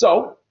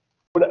 So,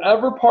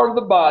 whatever part of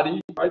the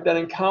body, right, that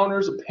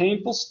encounters a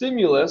painful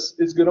stimulus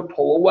is going to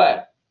pull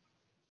away.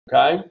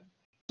 Okay?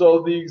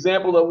 So the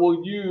example that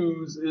we'll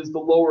use is the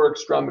lower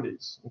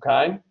extremities.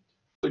 Okay?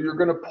 So you're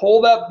going to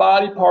pull that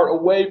body part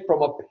away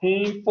from a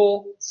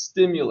painful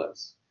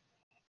stimulus.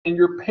 And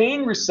your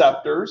pain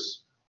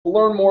receptors, we'll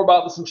learn more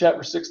about this in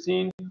chapter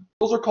 16,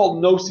 those are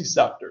called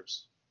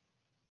nociceptors.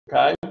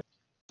 Okay?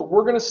 So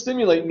we're going to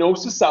stimulate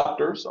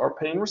nociceptors, our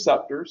pain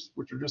receptors,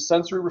 which are just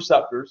sensory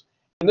receptors,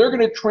 and they're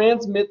going to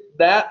transmit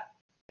that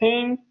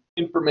pain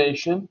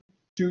information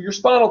to your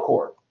spinal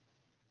cord.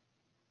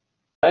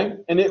 Okay?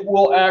 And it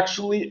will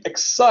actually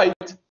excite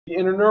the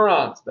inner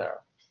neurons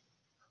there.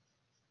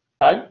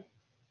 Okay?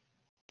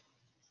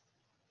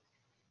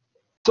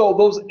 So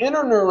those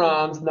inner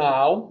neurons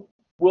now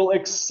will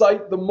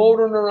excite the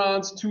motor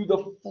neurons to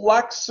the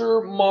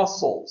flexor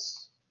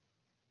muscles.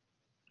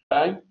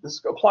 Okay?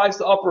 This applies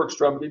to upper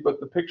extremity, but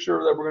the picture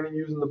that we're going to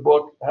use in the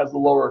book has the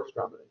lower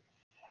extremity.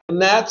 And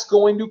that's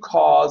going to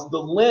cause the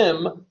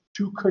limb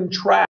to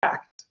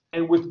contract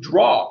and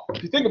withdraw.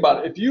 If you think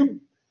about it, if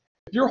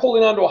you're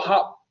holding onto a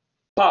hot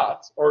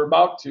pot or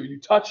about to, you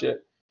touch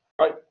it,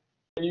 right,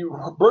 and you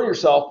burn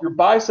yourself, your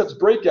biceps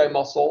brachii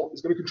muscle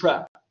is going to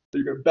contract. So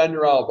you're going to bend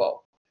your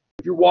elbow.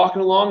 If you're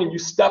walking along and you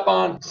step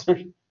on,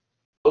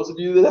 those of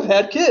you that have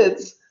had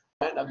kids,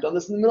 right, I've done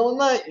this in the middle of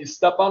the night, you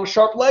step on a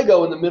sharp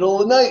Lego in the middle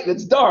of the night and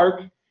it's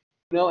dark,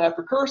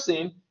 after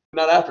cursing,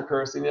 not after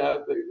cursing,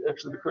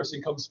 actually the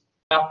cursing comes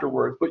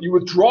afterwards, but you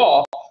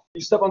withdraw,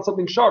 you step on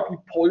something sharp,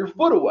 you pull your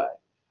foot away.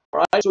 All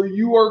right? So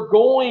you are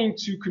going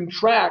to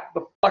contract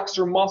the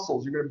flexor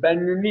muscles. You're going to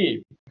bend your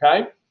knee.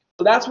 Okay?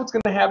 So that's what's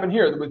going to happen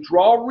here. The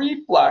withdrawal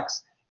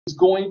reflex is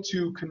going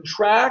to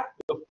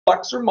contract the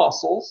flexor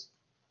muscles,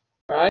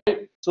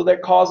 right? So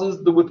that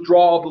causes the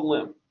withdrawal of the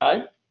limb,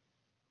 right?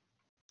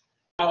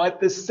 Now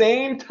at the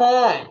same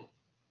time,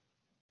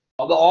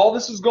 while all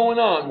this is going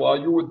on, while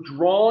you're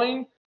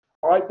withdrawing,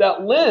 all right,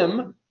 that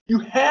limb, you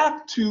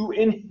have to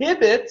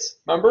inhibit,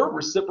 remember,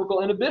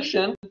 reciprocal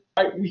inhibition,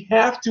 right? We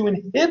have to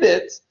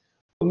inhibit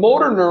the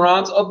motor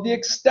neurons of the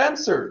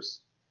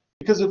extensors.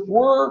 Because if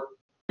we're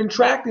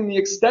contracting the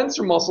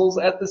extensor muscles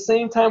at the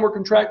same time we're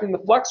contracting the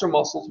flexor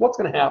muscles, what's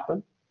going to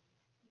happen?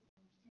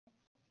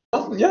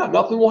 Nothing, yeah,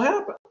 nothing will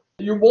happen.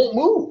 You won't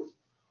move.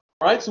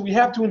 All right, so we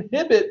have to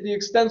inhibit the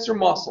extensor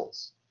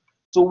muscles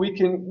so we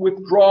can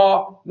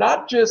withdraw,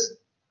 not just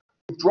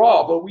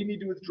withdraw, but we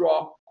need to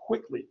withdraw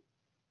quickly.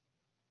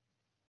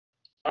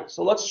 All right,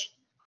 so let's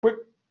quick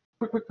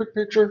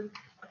picture.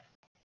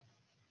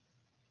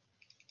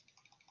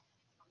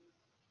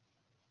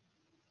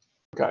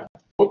 Okay,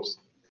 whoops.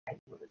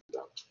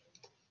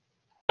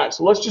 All right,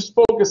 so let's just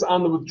focus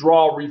on the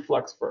withdrawal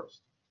reflex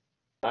first.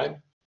 Okay,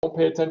 don't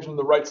pay attention to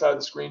the right side of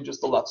the screen, just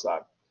the left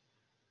side.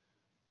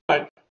 All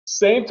right,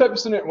 same type of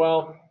scenario.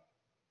 Well,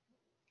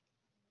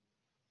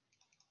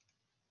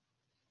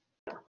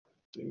 so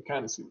you can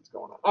kind of see what's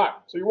going on. All right,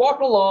 so you're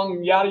walking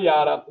along, yada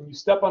yada, and you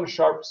step on a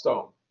sharp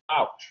stone.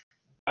 Ouch.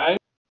 Okay,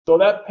 so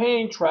that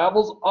pain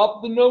travels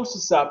up the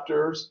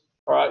nociceptors.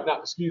 All right,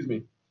 excuse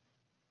me.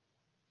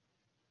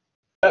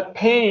 That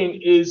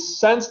pain is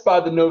sensed by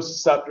the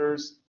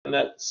nociceptors, and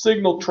that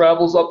signal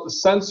travels up the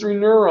sensory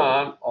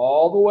neuron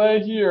all the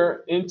way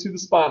here into the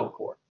spinal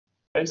cord.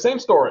 Okay, same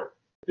story.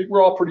 I think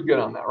we're all pretty good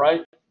on that,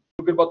 right?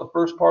 Feel good about the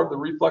first part of the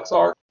reflex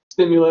arc,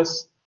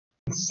 stimulus,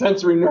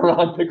 sensory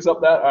neuron picks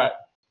up that. All right.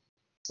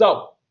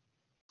 So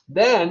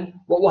then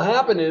what will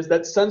happen is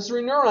that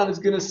sensory neuron is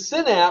going to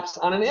synapse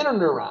on an inner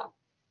neuron.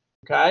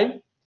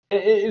 Okay?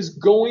 And it is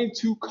going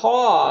to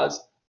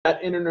cause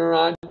that inner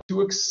neuron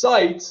to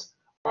excite,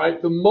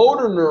 right, the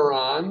motor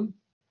neuron,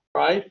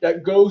 right,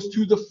 that goes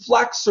to the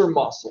flexor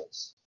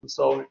muscles. And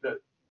so the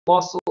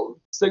muscle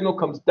signal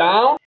comes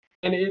down,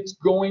 and it's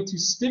going to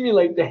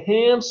stimulate the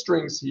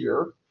hamstrings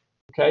here,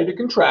 okay, to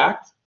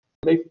contract.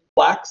 They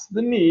flex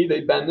the knee,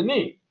 they bend the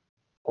knee,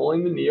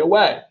 pulling the knee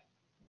away.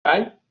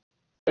 Okay? You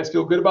guys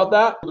feel good about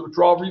that? The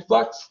withdrawal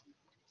reflex?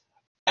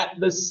 At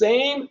the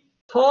same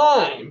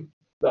time,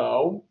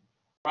 though,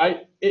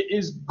 right, it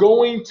is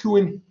going to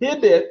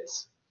inhibit,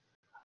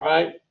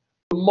 right,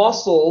 the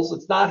muscles.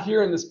 It's not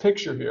here in this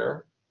picture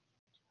here.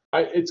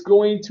 Right? It's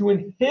going to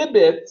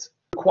inhibit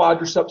the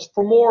quadriceps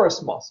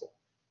femoris muscle,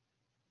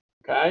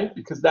 okay?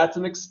 Because that's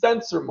an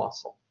extensor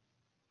muscle,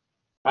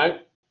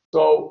 right?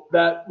 So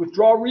that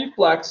withdrawal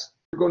reflex,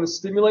 we're going to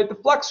stimulate the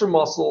flexor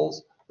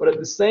muscles, but at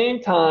the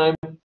same time,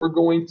 we're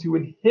going to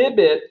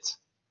inhibit,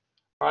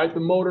 right, the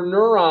motor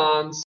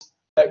neurons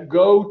that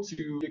go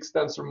to the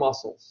extensor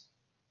muscles,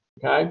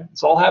 okay?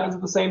 This all happens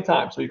at the same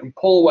time, so you can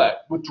pull away,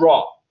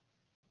 withdraw,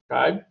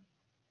 okay?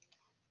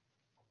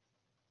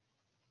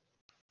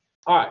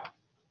 All right,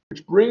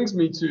 which brings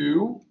me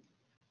to,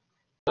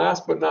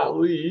 last but not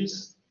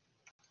least,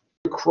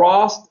 the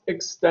crossed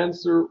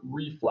extensor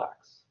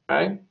reflex,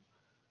 okay?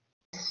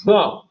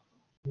 So,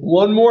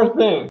 one more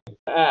thing to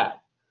add,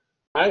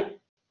 right?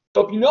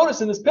 So if you notice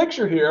in this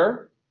picture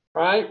here,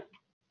 right,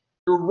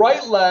 your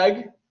right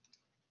leg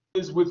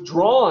is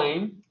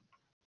withdrawing.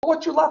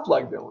 What's your left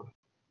leg doing?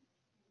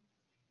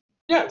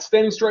 Yeah, it's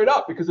standing straight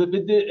up, because if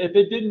it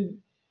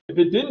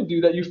didn't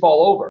do that, you'd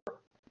fall over,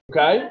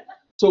 okay?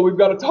 So we've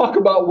got to talk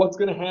about what's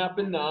going to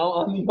happen now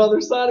on the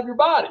other side of your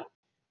body,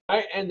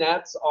 right? And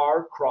that's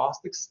our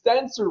crossed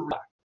extensor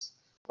reflex,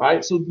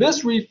 right? So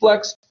this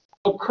reflex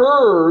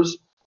occurs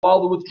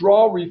while the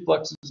withdrawal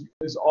reflex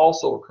is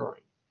also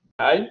occurring,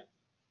 okay?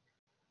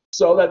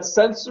 So that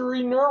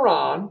sensory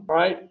neuron,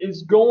 right,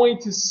 is going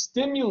to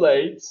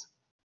stimulate,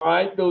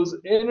 right, those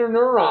inner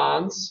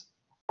neurons,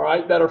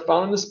 right, that are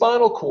found in the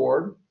spinal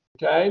cord,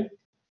 okay,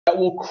 that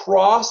will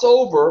cross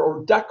over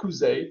or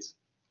decussate.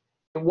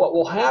 And what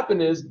will happen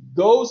is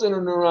those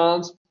inner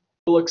neurons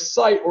will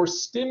excite or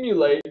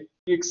stimulate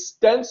the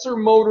extensor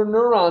motor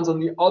neurons on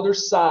the other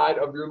side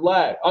of your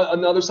leg, on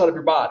the other side of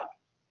your body.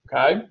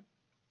 Okay?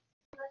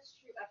 That's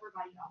true upper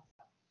body also.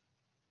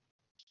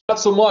 Not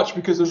so much,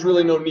 because there's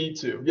really no need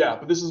to. Yeah,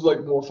 but this is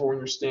like more for when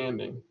you're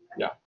standing.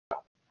 Yeah.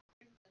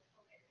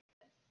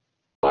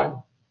 Why?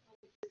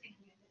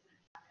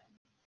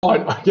 Oh,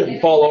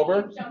 again, fall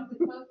over. Jump with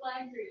both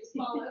legs, or you just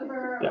fall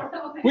over. Yeah.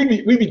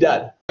 We'd be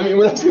dead. I mean,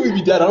 when I say we'd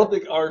be dead, I don't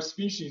think our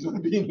species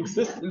would be in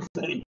existence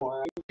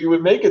anymore. We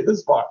would make it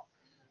this far.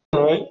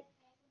 All right?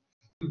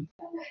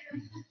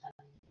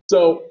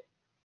 So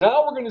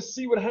now we're going to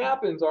see what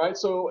happens. All right?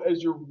 So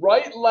as your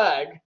right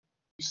leg,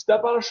 you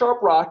step on a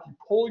sharp rock, you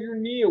pull your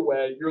knee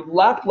away, your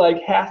left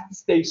leg has to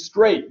stay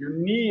straight. Your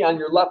knee on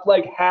your left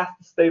leg has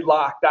to stay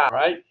locked out,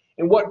 right?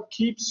 And what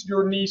keeps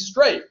your knee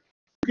straight?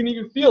 You can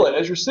even feel it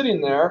as you're sitting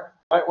there,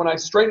 right? When I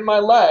straighten my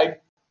leg,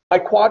 my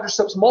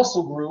quadriceps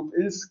muscle group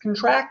is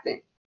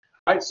contracting,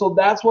 right? So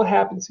that's what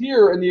happens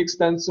here in the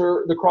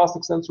extensor, the cross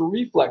extensor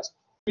reflex.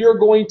 We are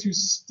going to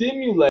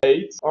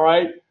stimulate, all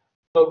right,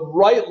 the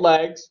right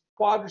leg's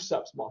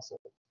quadriceps muscle,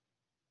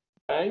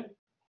 okay?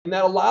 And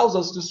that allows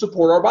us to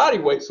support our body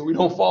weight so we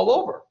don't fall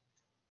over,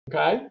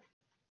 okay?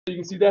 You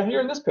can see that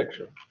here in this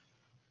picture.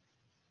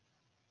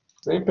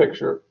 Same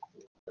picture.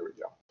 There we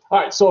go. All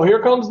right, so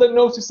here comes the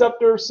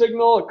nociceptor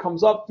signal. It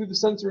comes up through the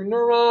sensory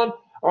neuron.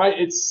 All right,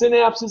 it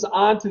synapses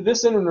onto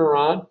this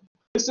interneuron.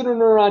 This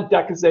interneuron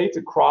decussates,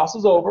 it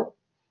crosses over,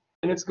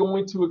 and it's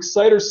going to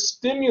excite or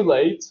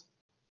stimulate,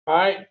 all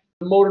right,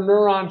 the motor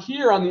neuron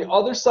here on the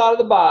other side of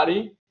the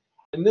body,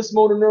 and this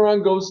motor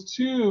neuron goes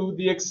to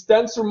the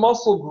extensor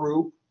muscle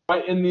group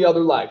right in the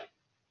other leg,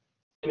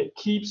 and it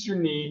keeps your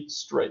knee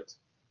straight.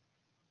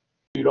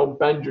 You don't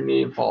bend your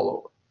knee and fall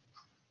over.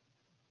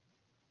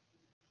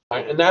 All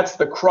right, and that's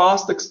the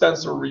crossed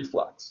extensor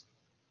reflex.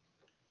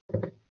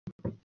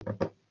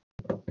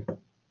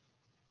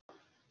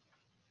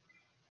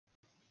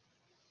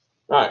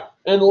 All right,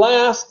 and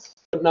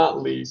last but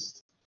not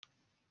least,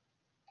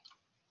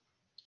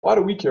 why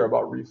do we care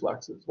about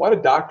reflexes? Why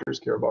do doctors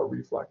care about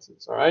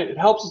reflexes? All right, it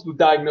helps us with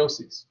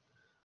diagnoses.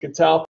 You can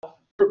tell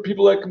for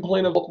people that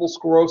complain of multiple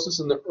sclerosis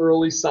and the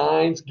early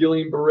signs,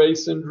 Guillain-Barré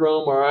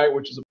syndrome, all right,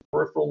 which is a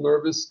peripheral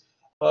nervous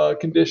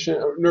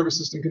condition, or nervous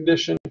system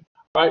condition,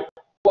 right?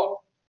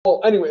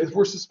 Well, anyway, if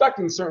we're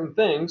suspecting certain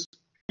things,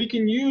 we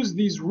can use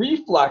these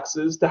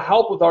reflexes to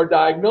help with our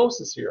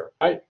diagnosis here,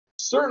 right?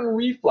 Certain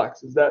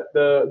reflexes, that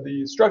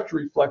the stretch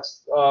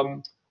reflex,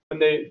 when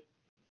they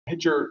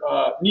hit your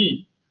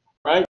knee,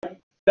 right?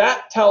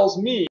 That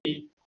tells me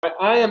right,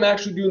 I am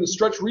actually doing the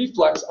stretch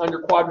reflex on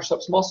your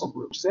quadriceps muscle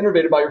group, which is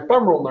innervated by your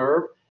femoral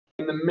nerve,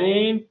 and the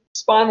main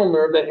spinal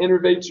nerve that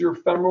innervates your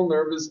femoral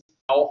nerve is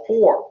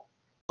L4.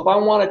 If I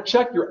want to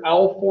check your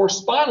L4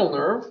 spinal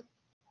nerve,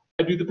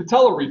 I do the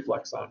patella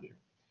reflex on you.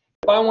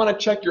 If I want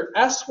to check your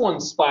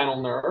S1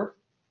 spinal nerve,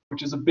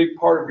 which is a big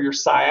part of your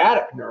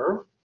sciatic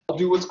nerve, I'll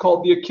do what's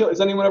called the Achilles.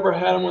 Has anyone ever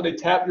had them when they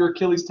tap your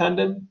Achilles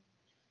tendon?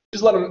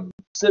 Just let them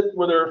sit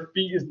where their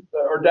feet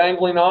are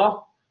dangling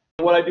off.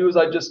 And what I do is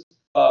I just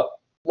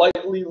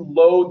lightly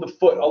load the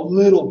foot a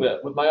little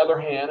bit with my other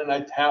hand, and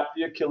I tap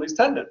the Achilles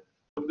tendon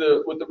with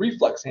the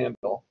reflex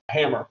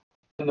hammer,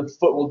 and the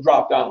foot will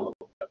drop down a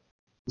little bit.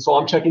 So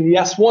I'm checking the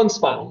S1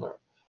 spinal nerve.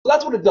 So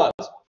that's what it does.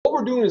 What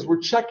we're doing is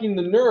we're checking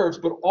the nerves,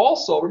 but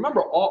also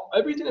remember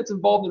everything that's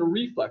involved in a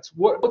reflex.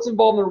 What's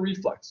involved in a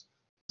reflex?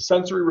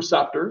 Sensory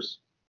receptors,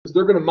 because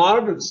they're going to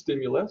monitor the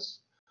stimulus.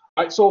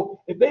 All right,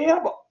 so if they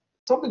have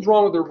something's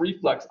wrong with their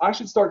reflex, I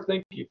should start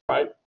thinking,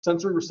 right,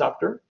 sensory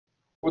receptor,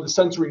 or the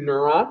sensory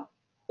neuron,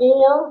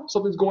 or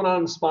something's going on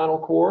in the spinal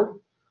cord,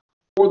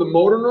 or the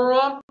motor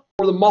neuron,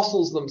 or the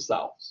muscles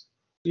themselves.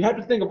 You have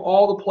to think of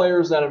all the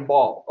players that are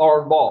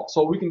involved.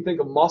 So we can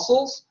think of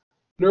muscles,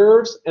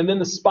 nerves, and then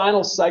the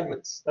spinal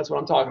segments. That's what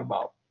I'm talking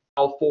about.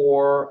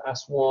 L4,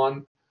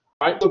 S1.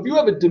 Right? So if you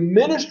have a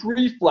diminished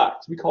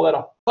reflex, we call that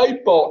a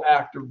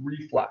hypoactive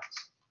reflex.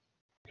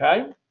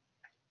 Okay?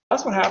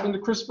 That's what happened to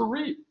Christopher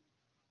Reeve.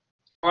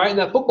 All right, and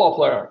that football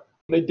player,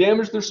 when they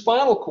damaged their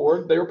spinal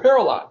cord, they were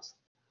paralyzed.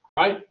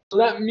 Right? So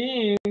that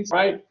means,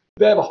 right, if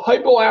they have a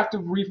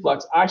hypoactive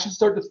reflex, I should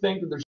start to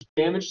think that there's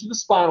damage to the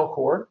spinal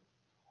cord,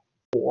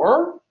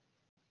 or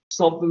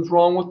something's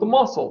wrong with the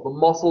muscle. The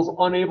muscle's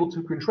unable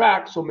to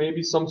contract, so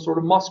maybe some sort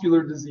of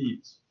muscular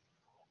disease.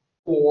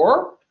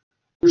 Or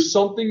there's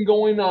something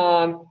going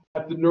on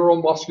at the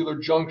neuromuscular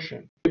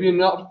junction. Maybe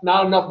not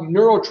enough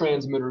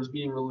neurotransmitters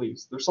being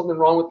released. There's something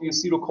wrong with the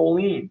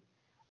acetylcholine.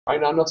 Right?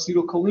 Not enough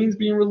acetylcholine's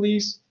being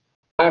released.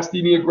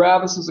 Myasthenia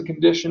gravis is a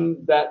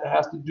condition that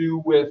has to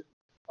do with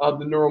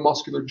the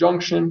neuromuscular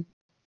junction.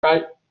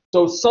 Right?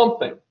 So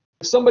something.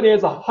 If somebody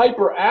has a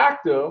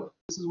hyperactive,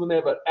 this is when they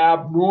have an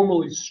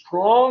abnormally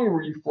strong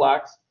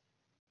reflex,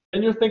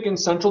 and you're thinking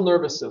central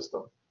nervous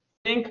system.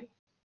 Think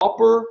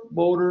upper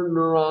motor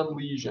neuron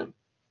lesion.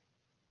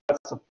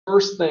 That's the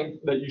first thing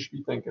that you should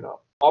be thinking of.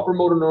 Upper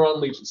motor neuron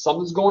lesion.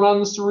 Something's going on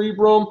in the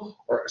cerebrum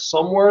or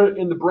somewhere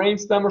in the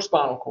brainstem or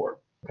spinal cord.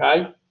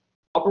 Okay?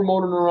 Upper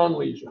motor neuron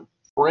lesion.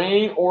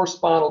 Brain or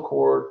spinal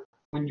cord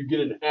when you get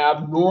an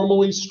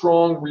abnormally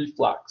strong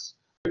reflex.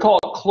 We call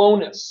it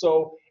clonus.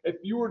 So if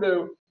you were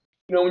to,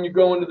 when you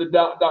go into the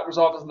doctor's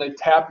office and they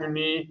tap your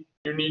knee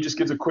just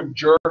gives a quick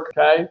jerk,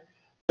 okay?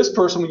 This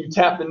person, when you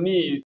tap the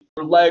knee,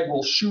 your leg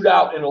will shoot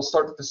out and it'll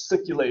start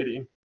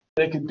fasciculating.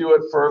 They can do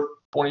it for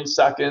 20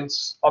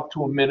 seconds, up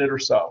to a minute or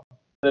so.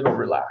 Then it'll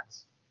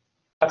relax.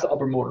 That's the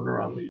upper motor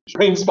neuron lesion.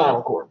 Brain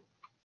spinal cord,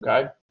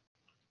 okay?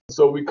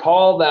 So we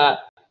call that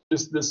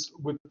this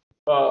with,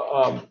 I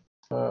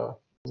was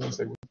going to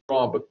say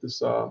withdrawn, but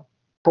this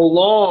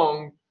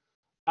prolonged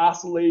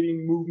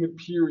oscillating movement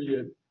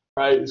period,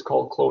 right, is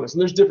called clonus.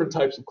 And there's different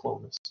types of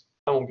clonus.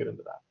 I won't get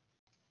into that.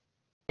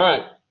 All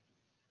right.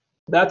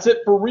 That's it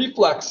for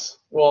reflex.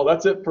 Well,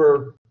 that's it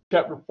for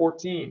chapter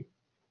 14.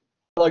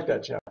 I like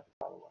that chapter,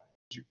 by the way,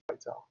 as you can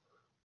tell.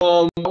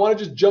 I want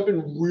to just jump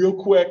in real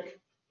quick,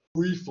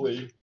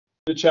 briefly,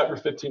 to chapter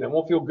 15. I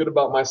won't feel good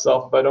about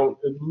myself if I don't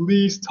at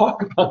least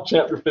talk about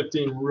chapter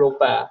 15 real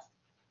fast.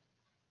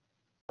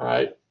 All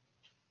right,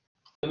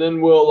 and then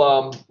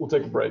we'll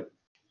take a break.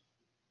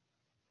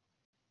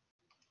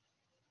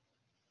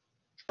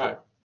 All right,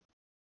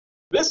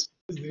 this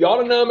is the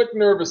autonomic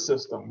nervous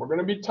system. We're going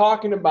to be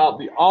talking about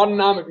the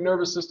autonomic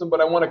nervous system,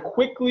 but I want to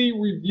quickly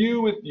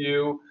review with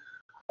you,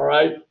 all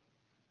right,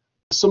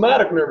 the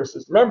somatic nervous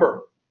system.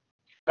 Remember,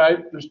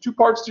 okay, there's two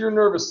parts to your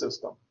nervous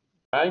system,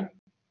 okay?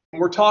 And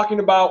we're talking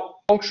about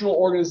functional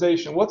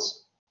organization. What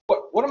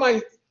am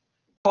I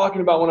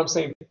talking about when I'm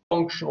saying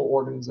functional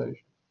organization?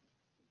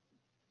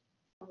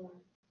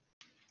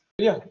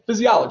 Yeah,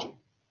 physiology,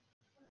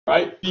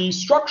 right? The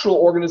structural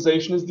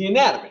organization is the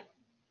anatomy,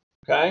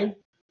 okay?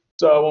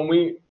 So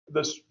when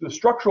the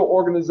structural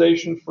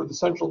organization for the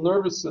central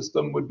nervous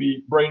system would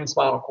be brain and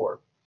spinal cord,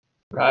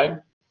 okay?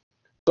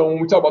 So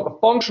when we talk about the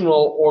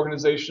functional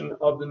organization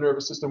of the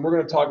nervous system, we're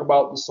going to talk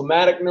about the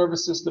somatic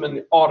nervous system and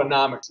the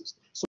autonomic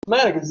system.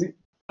 Somatic is,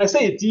 I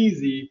say it's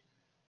easy,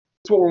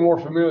 it's what we're more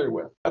familiar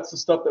with. That's the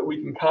stuff that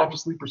we can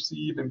consciously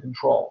perceive and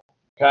control,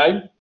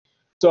 okay?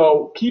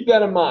 So keep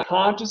that in mind.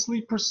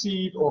 Consciously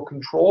perceived or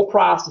control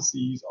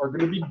processes are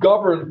going to be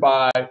governed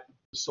by the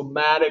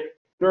somatic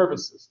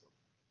nervous system,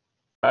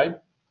 okay?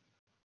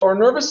 Our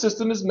nervous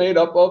system is made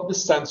up of the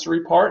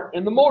sensory part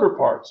and the motor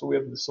part. So we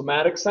have the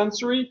somatic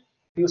sensory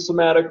and the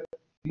somatic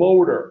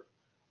motor,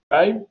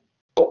 okay?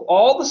 So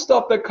all the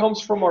stuff that comes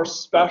from our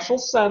special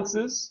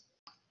senses,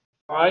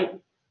 all right?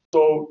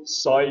 So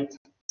sight,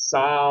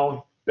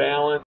 sound,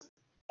 balance,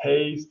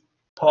 taste,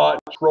 touch,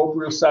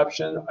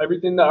 proprioception,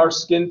 everything that our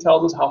skin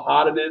tells us, how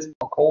hot it is,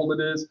 how cold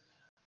it is,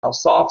 how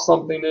soft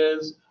something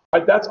is,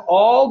 right? That's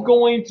all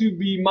going to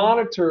be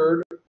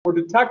monitored or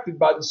detected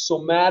by the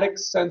somatic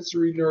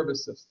sensory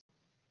nervous system.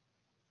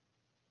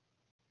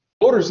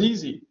 Motor's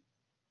easy.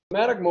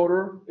 Somatic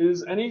motor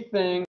is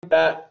anything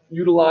that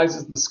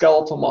utilizes the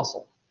skeletal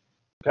muscle,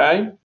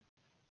 okay?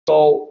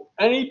 So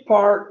any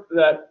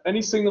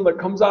signal that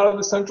comes out of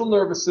the central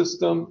nervous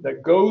system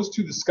that goes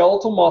to the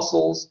skeletal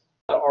muscles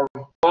that are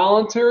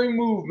voluntary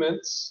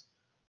movements,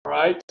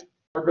 right,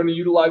 are going to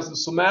utilize the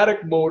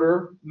somatic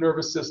motor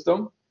nervous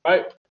system,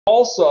 right?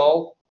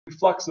 Also,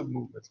 reflexive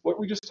movements, what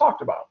we just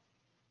talked about,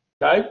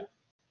 okay?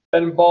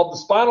 That involve the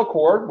spinal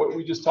cord, what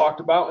we just talked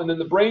about, and then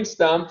the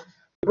brainstem.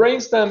 The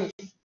brainstem,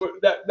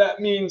 that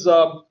means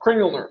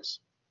cranial nerves,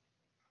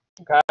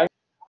 okay?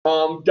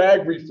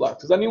 Gag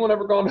reflex. Has anyone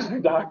ever gone to the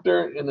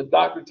doctor and the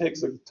doctor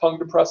takes a tongue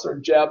depressor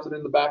and jabs it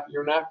in the back of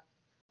your neck?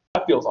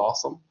 That feels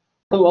awesome.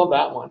 I love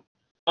that one.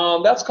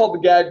 That's called the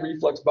gag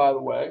reflex, by the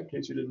way, in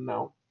case you didn't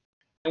know.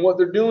 And what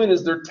they're doing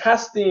is they're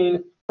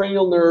testing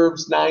cranial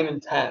nerves 9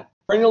 and 10.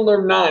 Cranial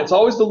nerve 9, it's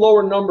always the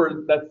lower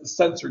number that's the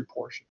sensory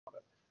portion of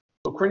it.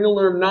 So cranial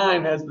nerve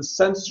 9 has the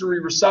sensory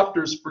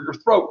receptors for your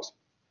throat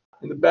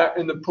in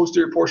the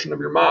posterior portion of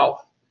your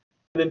mouth.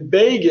 And then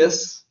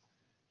vagus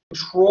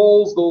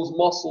controls those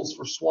muscles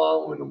for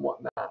swallowing and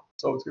whatnot.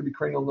 So it's going to be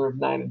cranial nerve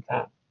 9 and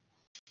 10.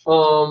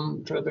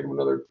 I'm trying to think of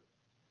another.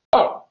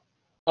 The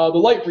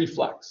light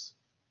reflex.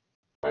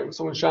 Right, when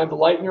someone shines a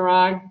light in your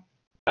eye,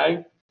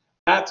 okay,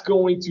 that's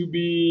going to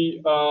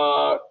be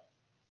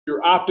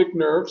your optic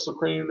nerve, so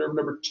cranial nerve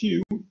number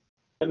 2,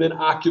 and then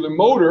ocular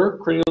motor,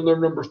 cranial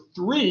nerve number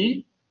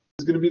 3,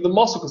 is going to be the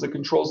muscle because it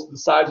controls the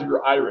size of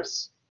your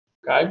iris.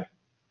 Okay.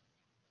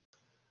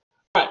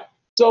 All right.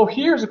 So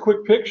here's a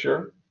quick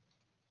picture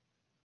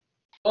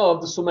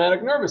of the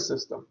somatic nervous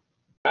system.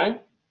 Okay.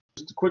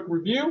 Just a quick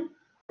review.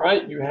 All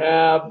right. You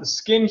have the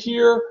skin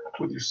here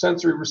with your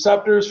sensory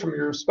receptors from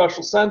your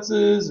special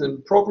senses and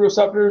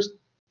proprioceptors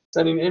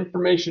sending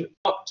information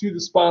up to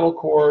the spinal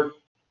cord.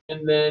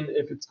 And then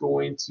if it's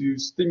going to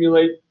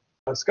stimulate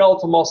a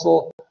skeletal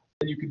muscle,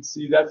 then you can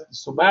see that's the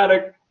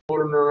somatic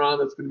motor neuron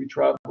that's going to be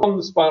traveling from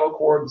the spinal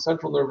cord, the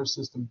central nervous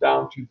system,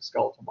 down to the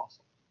skeletal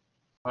muscle.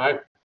 All right?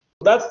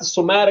 So that's the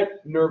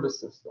somatic nervous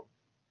system.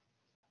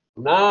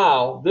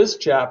 Now, this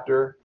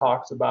chapter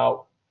talks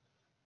about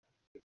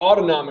the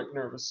autonomic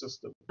nervous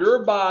system,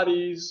 your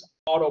body's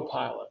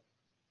autopilot.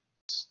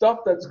 Stuff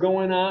that's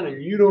going on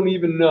and you don't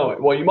even know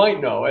it. Well, you might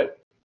know it,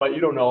 but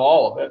you don't know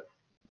all of it.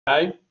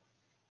 Okay?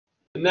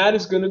 And that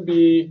is going to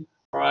be,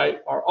 all right,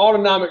 our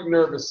autonomic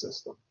nervous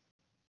system.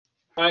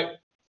 All right?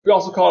 We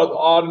also call it the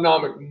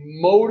autonomic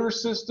motor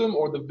system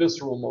or the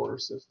visceral motor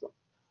system.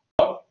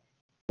 But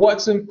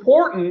what's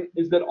important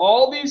is that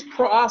all these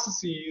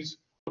processes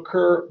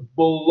occur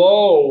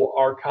below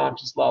our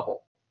conscious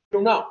level. I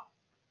don't know.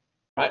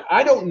 Right?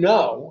 I don't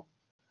know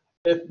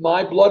if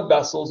my blood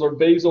vessels are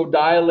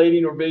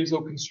vasodilating or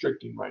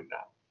vasoconstricting right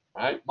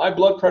now. Right? My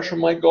blood pressure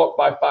might go up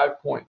by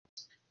 5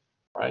 points.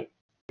 Right?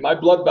 My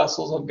blood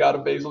vessels have got to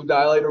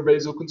vasodilate or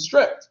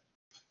vasoconstrict.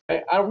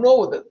 Right? I don't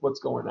know what's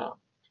going on.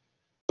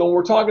 So when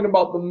we're talking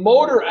about the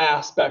motor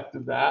aspect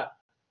of that,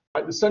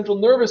 right, the central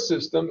nervous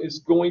system is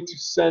going to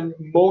send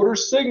motor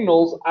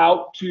signals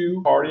out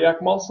to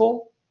cardiac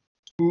muscle,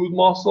 smooth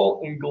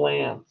muscle, and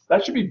glands.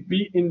 That should be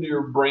beat into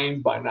your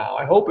brain by now.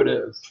 I hope it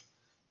is.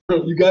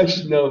 You guys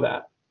should know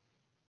that.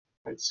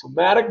 Right?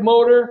 Somatic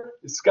motor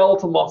is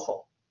skeletal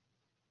muscle.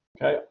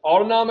 Okay,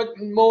 autonomic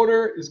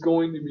motor is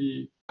going to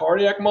be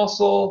cardiac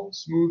muscle,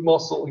 smooth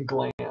muscle, and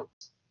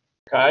glands.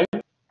 Okay,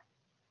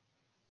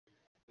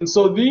 and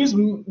so these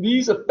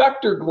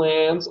effector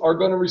glands are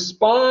going to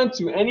respond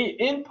to any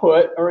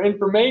input or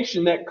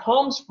information that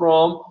comes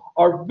from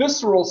our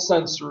visceral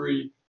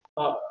sensory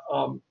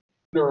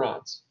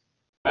neurons.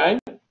 Okay,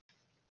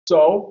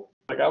 so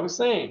like I was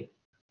saying,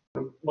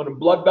 when a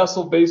blood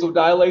vessel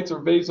vasodilates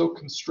or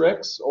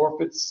vasoconstricts, or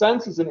if it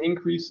senses an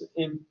increase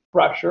in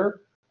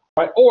pressure.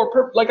 Right,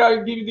 or like I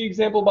give you the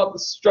example about the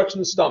stretching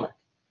the stomach,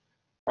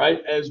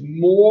 right? As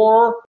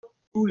more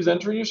food is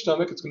entering your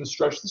stomach, it's going to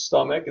stretch the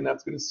stomach, and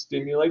that's going to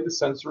stimulate the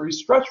sensory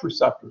stretch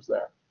receptors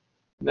there,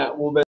 and that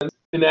will then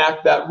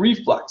enact that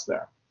reflex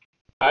there.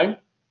 Okay.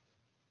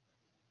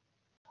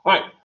 All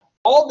right.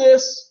 All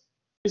this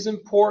is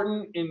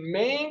important in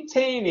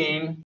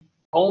maintaining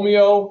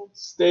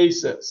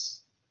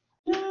homeostasis.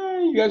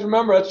 Yay! You guys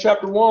remember that's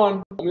chapter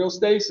 1,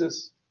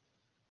 homeostasis.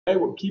 Okay,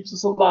 what keeps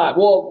us alive?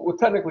 Well, what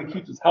technically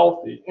keeps us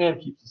healthy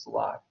and keeps us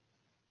alive.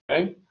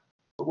 Okay,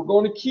 so we're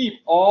going to keep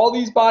all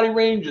these body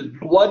ranges: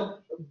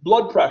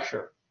 blood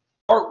pressure,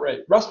 heart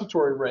rate,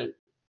 respiratory rate,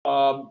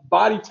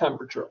 body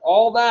temperature.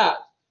 All that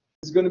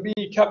is going to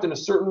be kept in a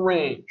certain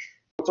range.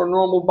 What's our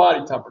normal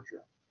body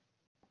temperature?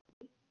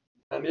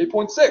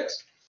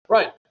 98.6.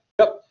 Right.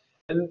 Yep.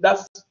 And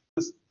that's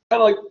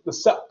kind of like the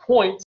set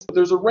point. But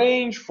there's a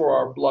range for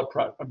our blood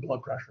pressure.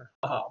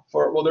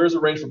 Well, there is a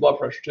range for blood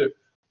pressure too.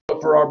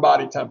 For our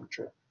body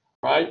temperature,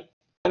 right?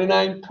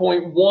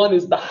 99.1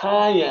 is the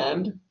high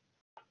end,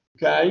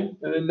 okay?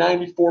 And then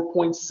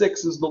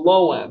 94.6 is the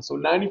low end. So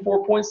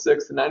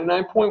 94.6 to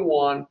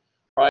 99.1,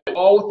 right?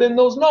 All within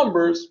those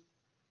numbers,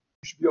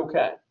 you should be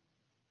okay.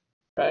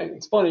 Okay?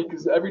 It's funny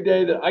because every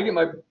day that I get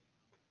my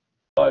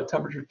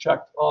temperature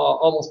checked,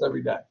 almost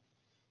every day,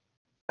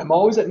 I'm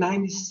always at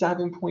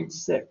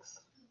 97.6.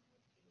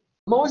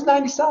 I'm always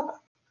 97.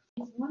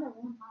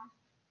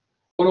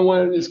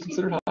 101 is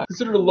considered high,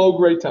 considered a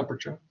low-grade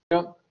temperature.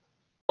 Yeah.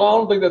 Well, I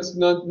don't think that's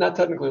not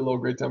technically a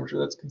low-grade temperature.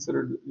 That's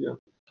considered, yeah.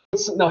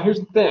 Now, here's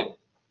the thing.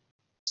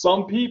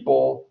 Some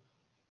people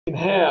can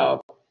have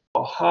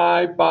a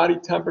high body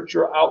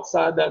temperature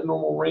outside that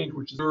normal range,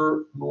 which is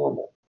their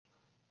normal.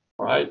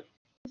 All right?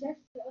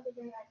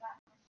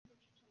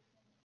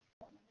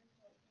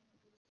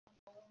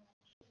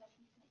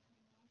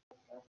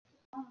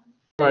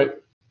 Right.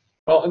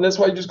 Well, and that's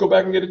why you just go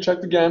back and get it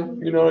checked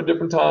again, at a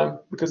different time,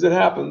 because it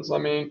happens. I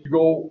mean,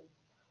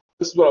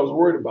 this is what I was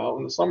worried about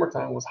when the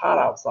summertime was hot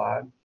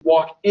outside.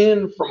 Walk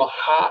in from a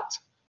hot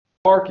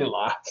parking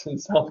lot in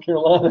South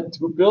Carolina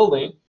to a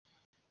building,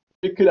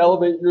 it could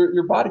elevate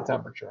your body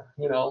temperature,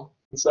 And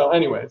so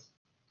anyways,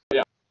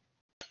 yeah.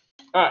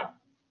 All right.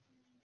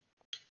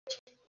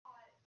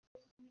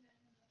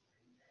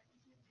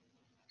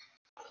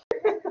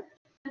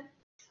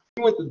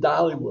 We went to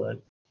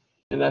Dollywood,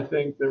 and I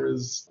think there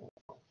was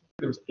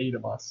 8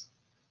 of us.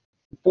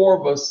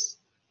 4 of us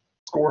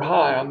scored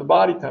high on the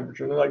body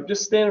temperature. And they're like,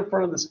 just stand in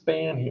front of this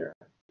fan here.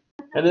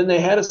 And then they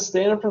had us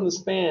stand in front of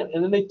this fan,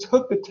 and then they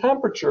took the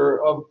temperature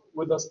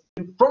with us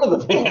in front of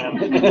the fan,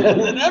 and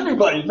then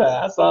everybody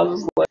passed. I was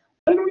just like,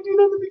 why didn't we do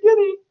that in the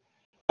beginning?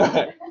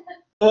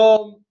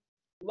 All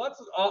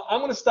right. I'm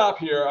going to stop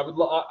here.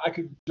 I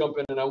could jump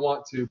in and I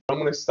want to, but I'm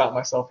going to stop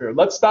myself here.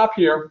 Let's stop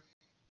here.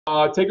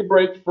 Take a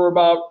break for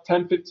about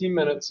 10-15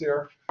 minutes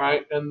here. All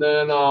right, and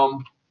then